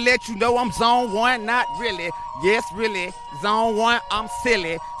 Come and let you know I'm zone one, not really. Yes, really. Zone one, I'm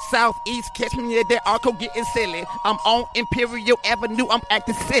silly. Southeast, catch me at that Arco getting silly. I'm on Imperial Avenue, I'm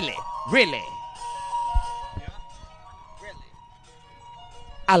acting silly. Really.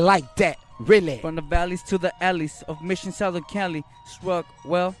 I like that, really. From the valleys to the alleys of Mission Southern Cali, struck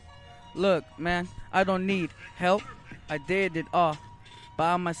well. Look, man, I don't need help. I did it all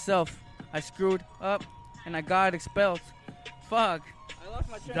by myself. I screwed up and I got expelled. Fuck.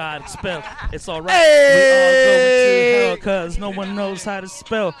 God expelled. It's alright. We all going to hell cause no one knows how to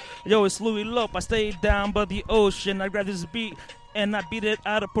spell. Yo, it's Louis Lope. I stayed down by the ocean. I grab this beat and I beat it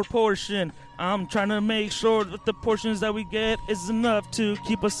out of proportion. I'm trying to make sure that the portions that we get is enough to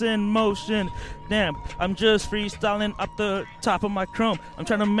keep us in motion. Damn, I'm just freestyling up the top of my chrome. I'm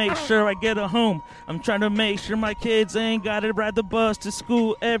trying to make sure I get a home. I'm trying to make sure my kids ain't gotta ride the bus to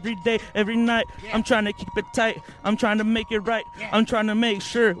school every day, every night. I'm trying to keep it tight. I'm trying to make it right. I'm trying to make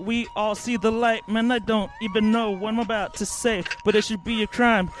sure we all see the light. Man, I don't even know what I'm about to say, but it should be a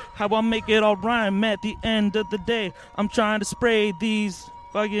crime. How I make it all rhyme at the end of the day. I'm trying to spray these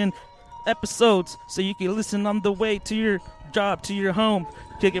fucking episodes so you can listen on the way to your job, to your home.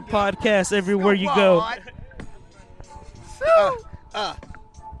 Kick It Podcast everywhere you go.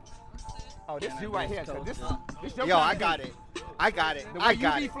 Oh, this you right here. This your Yo, I kind got of it. I got it. The way I you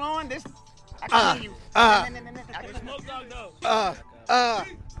got be it. flowing, this I can hear you. I can-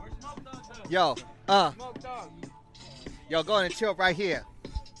 Yo, go and chill right here.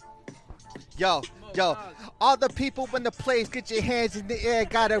 Yo, all the people in the place, get your hands in the air,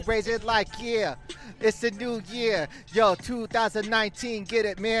 gotta raise it like, yeah, it's the new year. Yo, 2019, get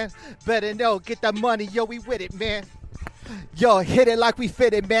it, man. Better know, get the money, yo, we with it, man. Yo, hit it like we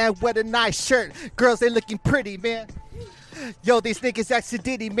fit it, man. Wear a nice shirt. Girls, they looking pretty, man. Yo, these niggas acting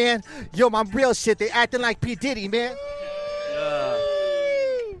Diddy, man. Yo, my real shit, they acting like P. Diddy, man.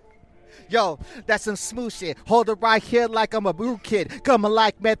 Yo, that's some smooth shit. Hold it right here like I'm a blue kid. Coming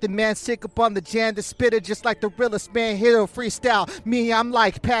like Method Man, sick up on the jam. The spitter just like the realest man. Hero freestyle. Me, I'm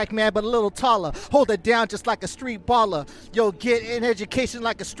like Pac-Man, but a little taller. Hold it down just like a street baller. Yo, get an education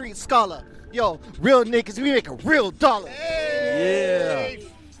like a street scholar. Yo, real niggas, we make a real dollar. Yeah.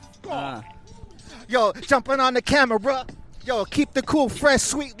 Yo, jumping on the camera. Yo, keep the cool, fresh,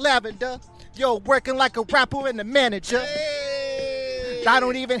 sweet lavender. Yo, working like a rapper and a manager. I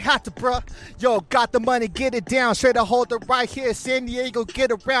don't even have to, bruh. Yo, got the money, get it down. Straight to hold it right here. San Diego,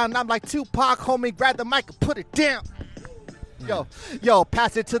 get around. I'm like Tupac, homie. Grab the mic and put it down. Yo,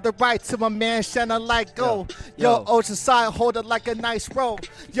 pass it to the right to my man, shine a light go. Yo, Oceanside, hold it like a nice roll.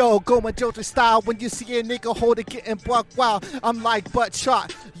 Yo, going Joker style when you see a nigga hold it getting buck wild. I'm like butt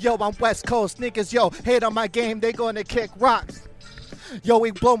shot. Yo, I'm West Coast niggas. Yo, hate on my game, they gonna kick rocks. Yo, we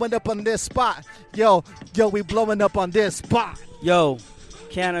blowing up on this spot. Yo, we blowing up on this spot. Yo,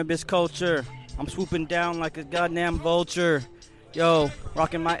 cannabis culture. I'm swooping down like a goddamn vulture. Yo,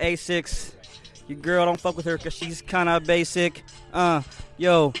 rocking my Asics. Your girl, don't fuck with her because she's kind of basic.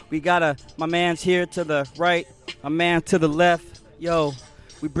 Yo, we got my man's here to the right, a man to the left. Yo,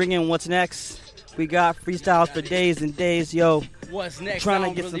 we bring in what's next. We got freestyles for days and days. Yo, What's next?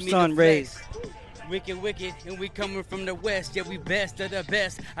 trying to get some sun rays. Wicked, wicked, and we coming from the west. Yeah, we best of the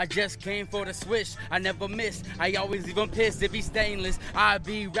best. I just came for the swish. I never miss. I always leave 'em pissed. It be stainless. I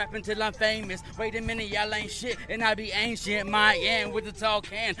be rapping till I'm famous. Wait a minute, y'all ain't shit, and I be ancient. My end with the tall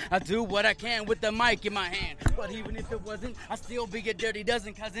can. I do what I can with the mic in my hand. But even if it wasn't, I still be a dirty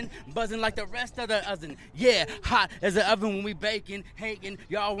dozen cousin, buzzing like the rest of the oven. Yeah, hot as an oven when we baking, hating.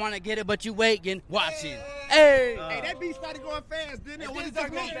 Y'all wanna get it, but you waiting, watching. Hey, Hey, that beat started going fast, didn't it? It What did is that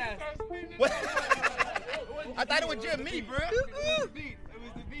start going mean? fast. What? I thought it was just me, bro. It was the beat.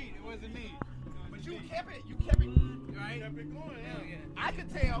 It wasn't me. But you kept it. Right? Kept it going, yeah. I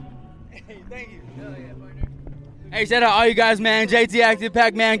could tell. Hey, thank you. Hell yeah, partner. Hey, shout out all you guys, man. JT Active,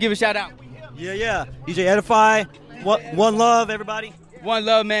 Pac-Man, give a shout out. Yeah. DJ Edify. One love, everybody. One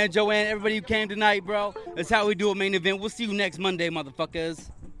love, man. Joanne, everybody who came tonight, bro. That's how we do a main event. We'll see you next Monday, motherfuckers.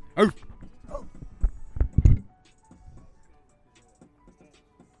 Arf.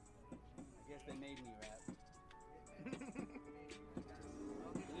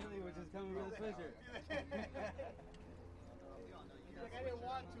 I didn't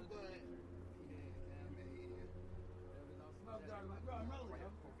want to, but.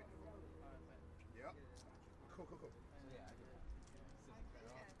 Yep. Cool.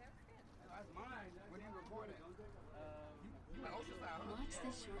 When you recording? You might also style, huh? Watch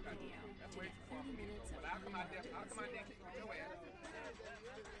this short video That's to way get too far. 30 minutes of But I'll come out there and kick your ass.